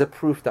is a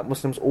proof that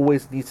Muslims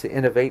always need to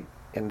innovate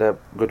in the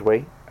good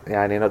way,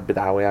 not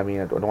bid'ah way, I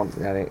don't want,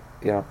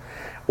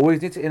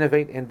 always need to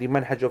innovate in the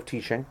manhaj of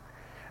teaching.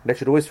 They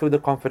should always feel the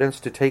confidence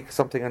to take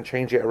something and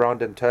change it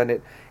around and turn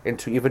it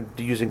into even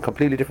using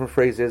completely different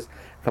phrases,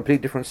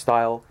 completely different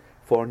style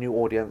for a new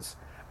audience.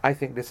 I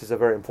think this is a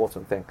very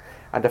important thing.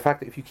 And the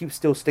fact that if you keep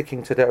still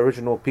sticking to the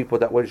original people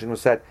that originally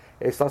said,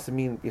 it starts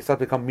to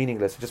become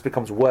meaningless. It just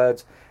becomes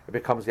words, it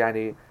becomes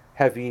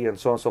heavy and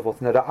so on and so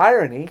forth. Now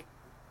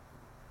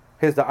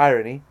here's the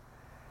irony,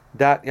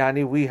 that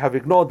we have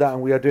ignored that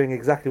and we are doing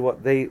exactly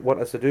what they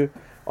want us to do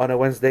on a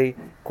Wednesday,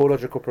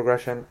 chronological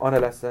progression, on a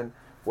lesson,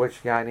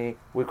 which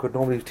we could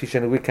normally teach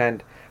in a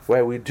weekend,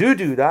 where we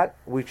do that,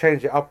 we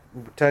change it up,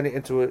 turn it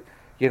into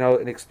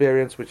an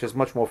experience which is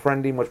much more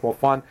friendly, much more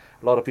fun.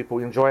 A lot of people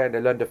enjoy it and they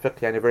learn the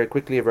fiqh very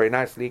quickly, very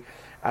nicely,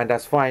 and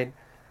that's fine.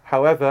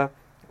 However,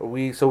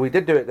 we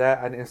did do it there,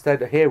 and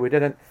instead here we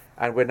didn't,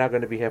 and we're now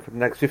going to be here for the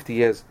next 50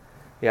 years,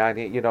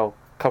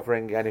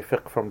 covering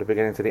fiqh from the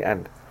beginning to the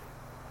end.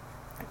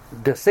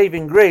 The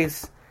saving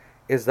grace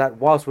is that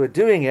whilst we're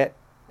doing it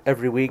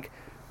every week,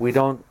 we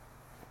don't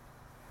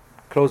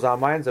close our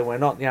minds and we're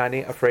not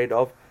afraid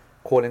of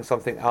calling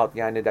something out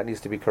that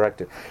needs to be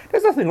corrected.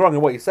 There's nothing wrong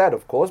in what he said,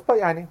 of course, but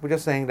we're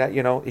just saying that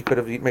he could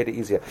have made it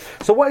easier.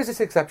 So what is this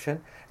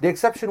exception? The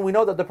exception, we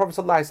know that the Prophet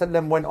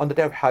ﷺ went on the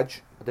day of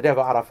Hajj, the day of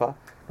Arafah,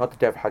 not the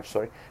day of Hajj,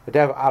 sorry, the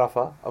day of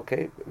Arafah,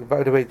 okay?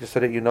 By the way, just so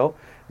that you know,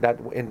 that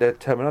in the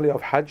terminology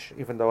of Hajj,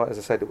 even though, as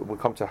I said, we'll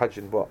come to Hajj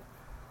in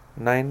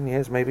 9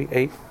 years, maybe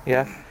 8,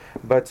 yeah?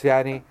 But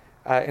in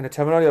the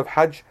terminology of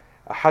Hajj,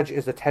 Hajj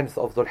is the 10th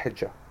of Dhul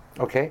Hijjah,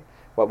 okay?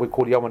 What we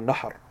call Yawm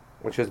al-Nahr,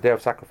 which is the day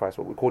of sacrifice,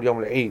 what we call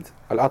Yawm al-Eid,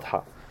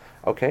 al-Adha,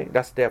 okay?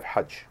 That's the day of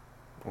Hajj,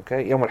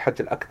 okay? Yawm al-Hajj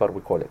al-Akbar,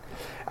 we call it.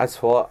 As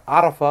for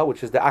Arafah,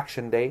 which is the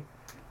action day,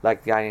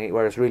 like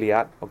where it's really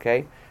at,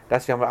 okay?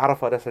 That's Yawm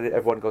al-Arafah, that's why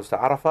everyone goes to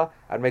Arafah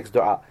and makes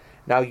dua.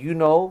 Now you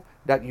know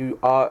that you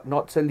are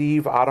not to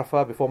leave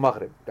Arafah before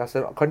Maghrib. That's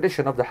a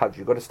condition of the Hajj.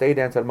 You've got to stay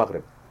there until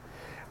Maghrib.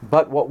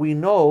 But what we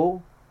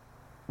know,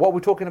 what we're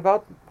talking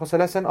about, what's the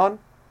lesson on?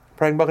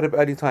 Praying Maghrib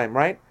early time,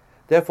 right?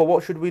 Therefore,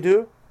 what should we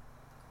do?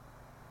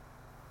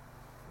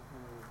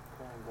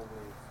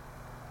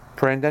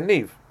 Pray and then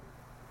leave.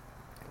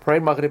 Pray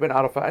Maghrib and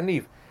Arafah and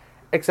leave.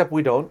 Except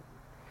we don't,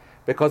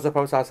 because the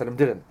Prophet ﷺ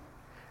didn't.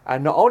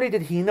 And not only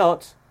did he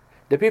not,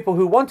 the people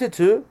who wanted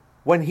to,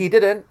 when he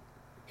didn't,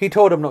 he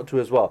told them not to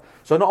as well.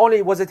 So not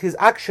only was it his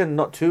action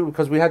not to,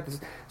 because we had this,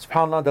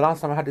 subhanAllah, the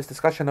last time I had this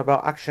discussion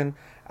about action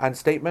and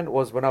statement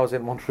was when I was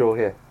in Montreal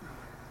here.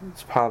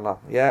 SubhanAllah,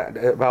 yeah,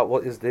 about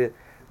what is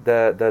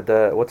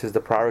what is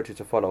the priority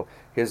to follow?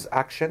 His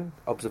action,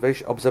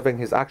 observing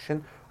his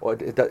action, or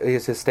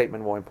is his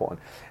statement more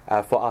important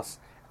for us?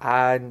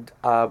 And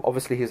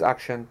obviously his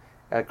action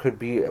could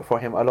be for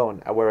him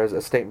alone, whereas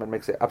a statement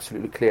makes it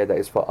absolutely clear that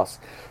it's for us.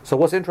 So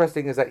what's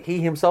interesting is that he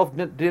himself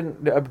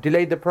didn't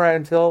delayed the prayer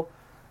until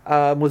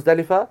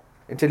Muzdalifah,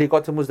 until he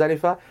got to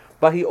Muzdalifah,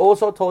 but he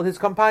also told his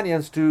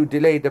companions to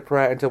delay the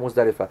prayer until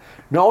Muzdalifah.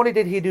 Not only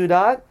did he do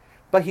that,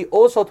 but he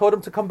also told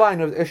them to combine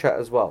with Isha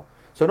as well.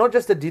 So not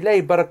just a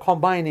delay, but a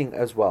combining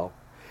as well.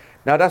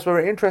 Now that's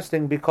very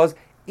interesting, because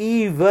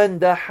even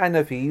the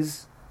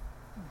Hanafis,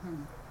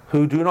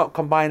 who do not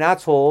combine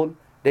at all,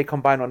 they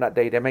combine on that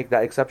day. They make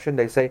that exception.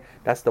 They say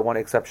that's the one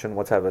exception,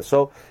 whatever.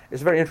 So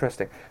it's very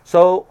interesting.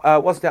 So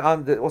what's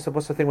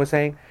the thing we're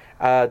saying?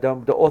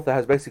 The author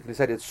has basically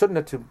said it's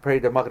sunnah to pray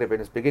the Maghrib in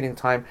its beginning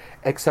time,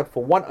 except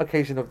for one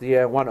occasion of the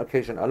year, one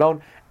occasion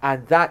alone,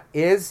 and that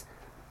is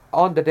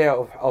on the day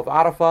of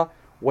Arafah,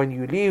 when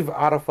you leave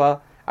Arafah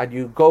and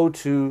you go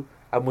to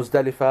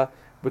Muzdalifah,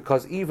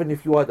 because even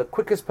if you are the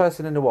quickest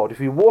person in the world,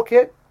 if you walk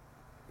it,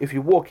 if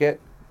you walk it,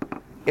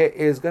 it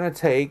is going to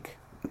take...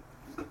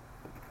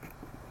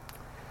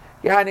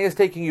 Yani, it's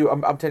taking you,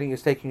 I'm telling you,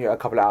 it's taking you a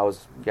couple of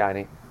hours,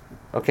 Yani.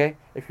 Okay?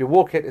 If you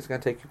walk it, it's going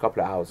to take you a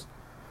couple of hours.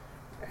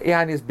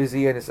 Yani, it's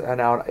busy and it's an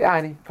hour,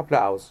 Yani, a couple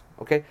of hours.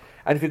 Okay?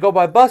 And if you go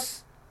by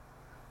bus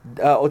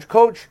or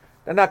coach,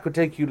 then that could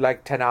take you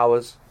like 10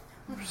 hours,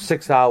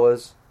 6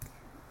 hours.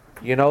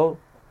 You know?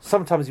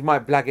 Sometimes you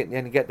might blag it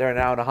and get there in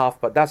an hour and a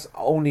half, but that's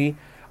only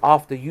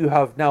after you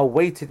have now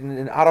waited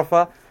in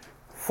Arafah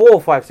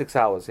 4, 5, 6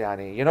 hours,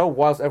 Yani. You know,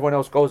 whilst everyone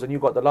else goes and you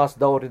got the last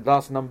door, the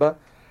last number,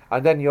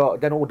 and then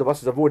all the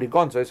buses have already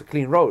gone, so it's a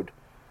clean road.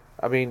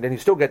 I mean, then you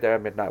still get there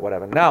at midnight,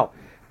 whatever. Now,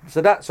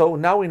 so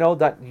now we know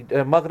that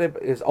Maghrib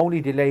is only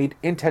delayed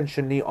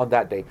intentionally on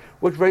that day,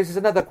 which raises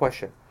another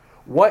question.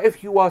 What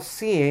if you are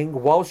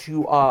seeing, whilst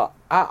you are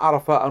at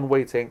Arafah and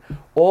waiting,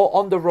 or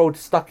on the road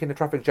stuck in a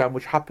traffic jam,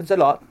 which happens a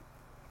lot,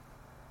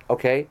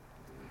 okay,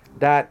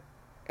 that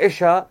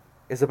Isha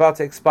is about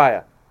to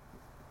expire.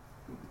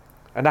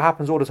 And that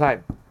happens all the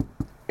time.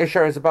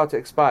 Isha is about to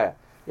expire.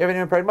 You haven't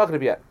even prayed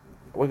Maghrib yet.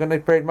 We're going to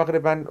pray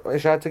Maghrib and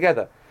Isha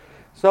together.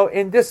 So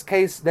in this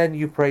case, then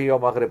you pray your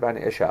Maghrib and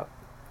Isha.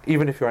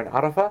 Even if you're in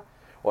Arafah,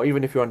 or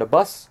even if you're on the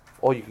bus,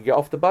 or you can get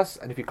off the bus.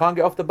 And if you can't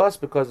get off the bus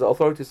because the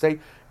authorities say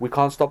we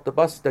can't stop the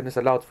bus, then it's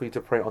allowed for you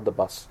to pray on the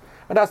bus.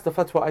 And that's the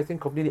fatwa, I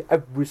think, of nearly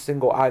every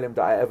single alim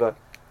that I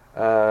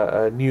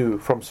ever knew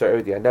from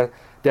Saudi. And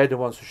they're the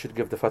ones who should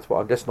give the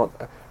fatwa. And that's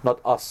not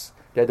us.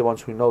 They're the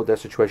ones who know their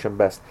situation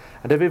best.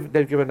 And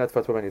they've given that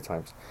fatwa many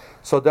times.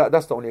 So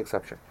that's the only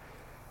exception.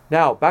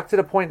 Now, back to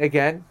the point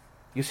again.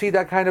 You see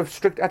that kind of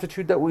strict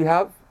attitude that we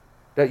have?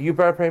 That you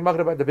better pray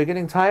Maghrib at the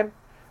beginning time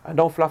and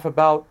don't fluff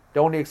about. The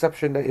only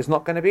exception that is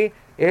not going to be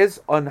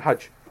is on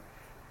Hajj.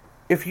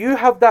 If you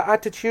have that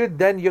attitude,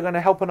 then you're going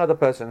to help another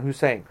person who's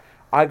saying,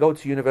 I go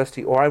to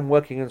university or I'm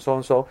working in so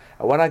and so,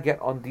 and when I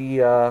get on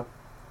the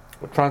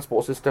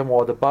transport system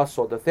or the bus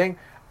or the thing,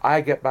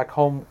 I get back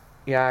home,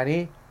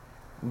 Yani,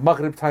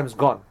 Maghrib time's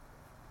gone.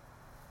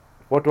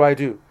 What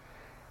do?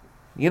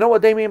 You know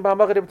what they mean by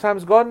Maghrib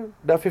time's gone?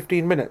 That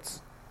 15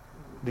 minutes.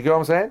 Do you get what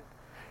I'm saying?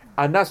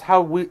 And that's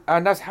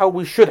how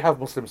we should have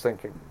Muslims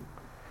thinking.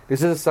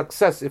 This is a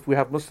success if we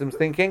have Muslims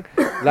thinking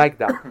like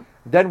that.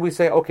 Then we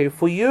say, okay,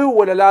 for you,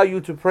 we'll allow you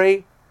to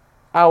pray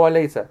hour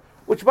later.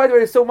 Which, by the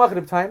way, is still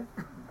Maghrib time.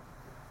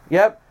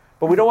 Yep.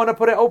 But we don't want to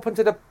put it open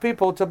to the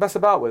people to mess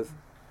about with.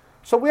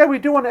 So we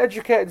do want to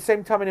educate at the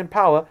same time and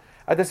empower.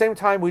 At the same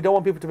time, we don't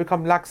want people to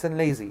become lax and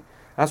lazy.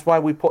 That's why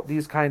we put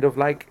these kind of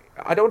like,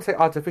 I don't want to say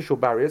artificial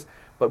barriers,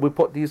 but we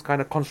put these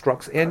kind of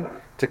constructs in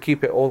to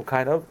keep it all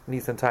kind of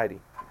neat and tidy.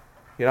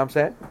 You know what I'm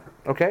saying?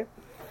 Okay.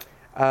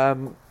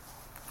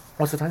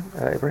 What's the time,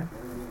 Ibrahim?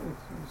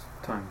 It's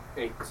time.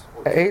 8.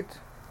 8?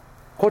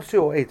 Quarter to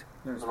or 8?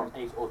 No,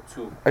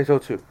 8:02.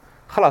 8:02.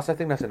 Khalas, I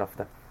think that's enough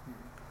then.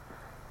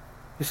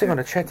 You're sitting on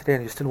a chair today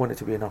and you still want it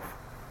to be enough.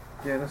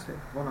 Yeah, that's it.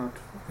 1 hour,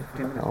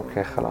 15 minutes.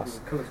 Okay,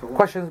 khalas.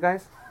 Questions,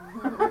 guys?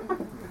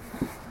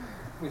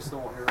 We still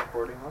want your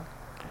recording on?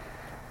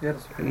 Yeah,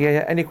 that's okay.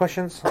 Yeah. Any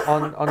questions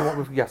on what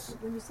we've... Yes.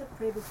 When you said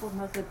pray before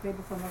Maghrib,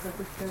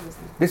 which prayer was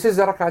that? This is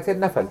the rak'atain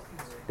nafal.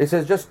 This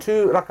is just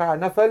 2 rak'ah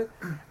nafal,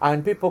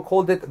 and people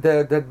called it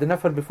the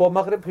nafal before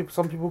Maghrib.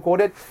 Some people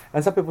called it,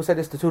 and some people said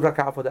it's the 2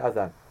 rak'ah for the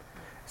adhan.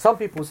 Some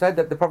people said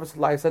that the Prophet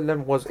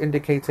ﷺ was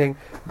indicating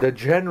the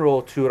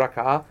general 2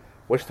 rak'ah,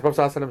 which the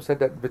Prophet ﷺ said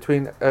that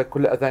between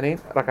kull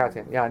adhanain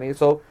rak'atain. Yani,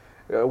 so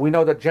we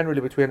know that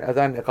generally between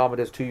adhan and iqamah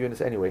there's 2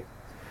 units anyway.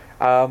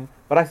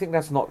 But I think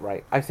that's not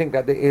right. I think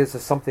that there is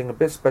something a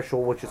bit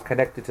special which is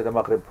connected to the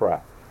Maghrib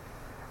prayer.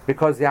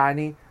 Because why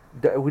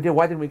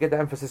didn't we get the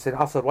emphasis in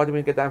Asr? Why didn't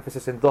we get the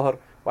emphasis in Dhuhr?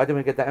 Why didn't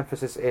we get the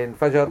emphasis in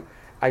Fajr?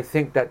 I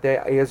think that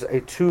there is a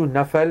 2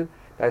 nafal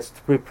that's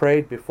to be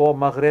prayed before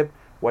Maghrib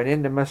when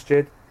in the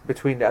masjid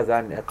between the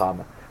adhan and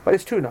iqamah. But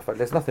it's 2 nafal,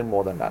 there's nothing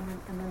more than that.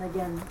 And then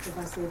again, if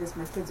I say this,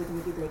 my kids are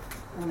going to be like,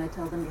 when I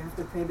tell them you have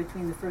to pray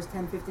between the first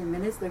 10-15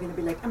 minutes, they're going to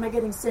be like, am I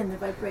getting sin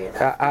if I pray it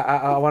after?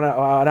 I want an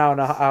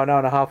hour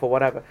and a half or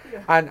whatever.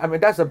 Yeah. And I mean,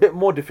 that's a bit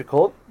more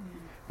difficult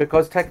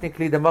because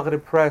technically the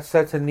Maghrib prayer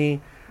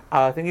certainly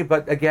thingy,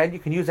 but again, you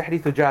can use the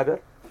hadith of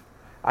Jabir.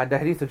 And the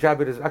hadith of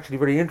Jabir is actually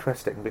very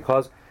interesting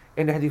because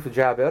in the hadith of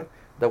Jabir,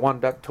 the one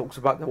that talks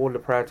about all the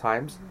prayer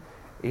times,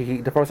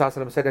 the Prophet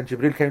ﷺ said, and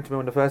Jibril came to me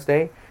on the first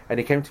day, and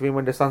he came to me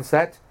when the sun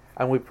set,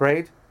 and we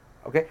prayed.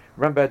 Okay,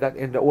 remember that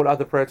in all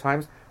other prayer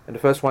times, in the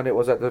first one it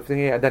was at the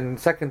thingy, and then the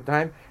second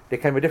time they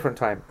came a different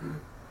time,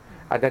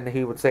 and then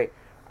he would say,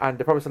 and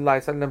the Prophet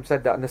ﷺ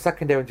said that on the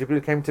second day when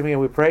Jibril came to me and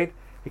we prayed,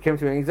 he came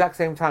to me at the exact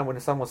same time when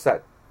the sun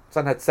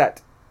had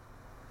set.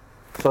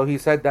 So he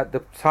said that the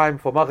time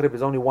for Maghrib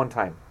is only one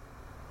time.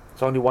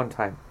 It's only one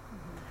time,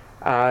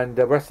 and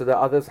the rest of the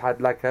others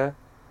had like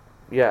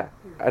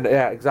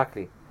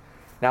exactly.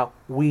 Now,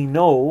 we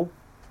know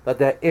that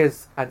there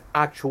is an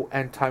actual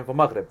end time for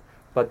Maghrib,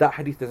 but that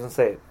hadith doesn't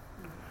say it.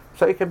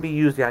 So it can be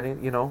used,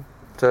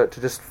 to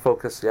just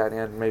focus,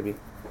 and maybe.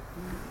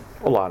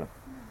 Allah Alam.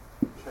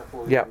 Sheikh,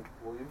 will Yeah.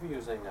 Will you be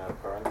using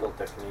parental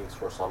techniques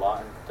for salah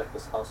and protect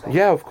this household?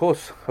 Yeah, of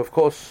course.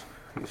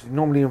 It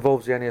normally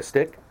involves, a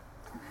stick.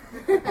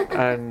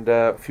 and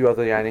a few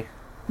other يعني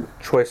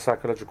choice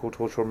psychological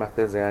torture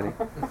methods يعني.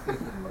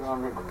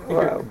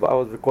 But I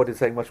was recorded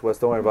saying much worse.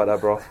 Don't worry about that,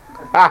 bro.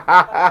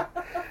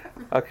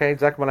 Okay,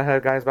 جزاكم الله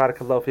خير guys.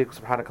 بارك الله فيكم.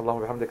 سبحانك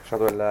اللهم وبحمدك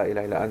أشهد أن لا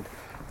إله إلا أنت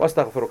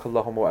وأستغفرك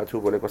اللهم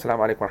وأتوب إليك.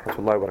 والسلام عليكم ورحمة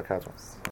الله وبركاته.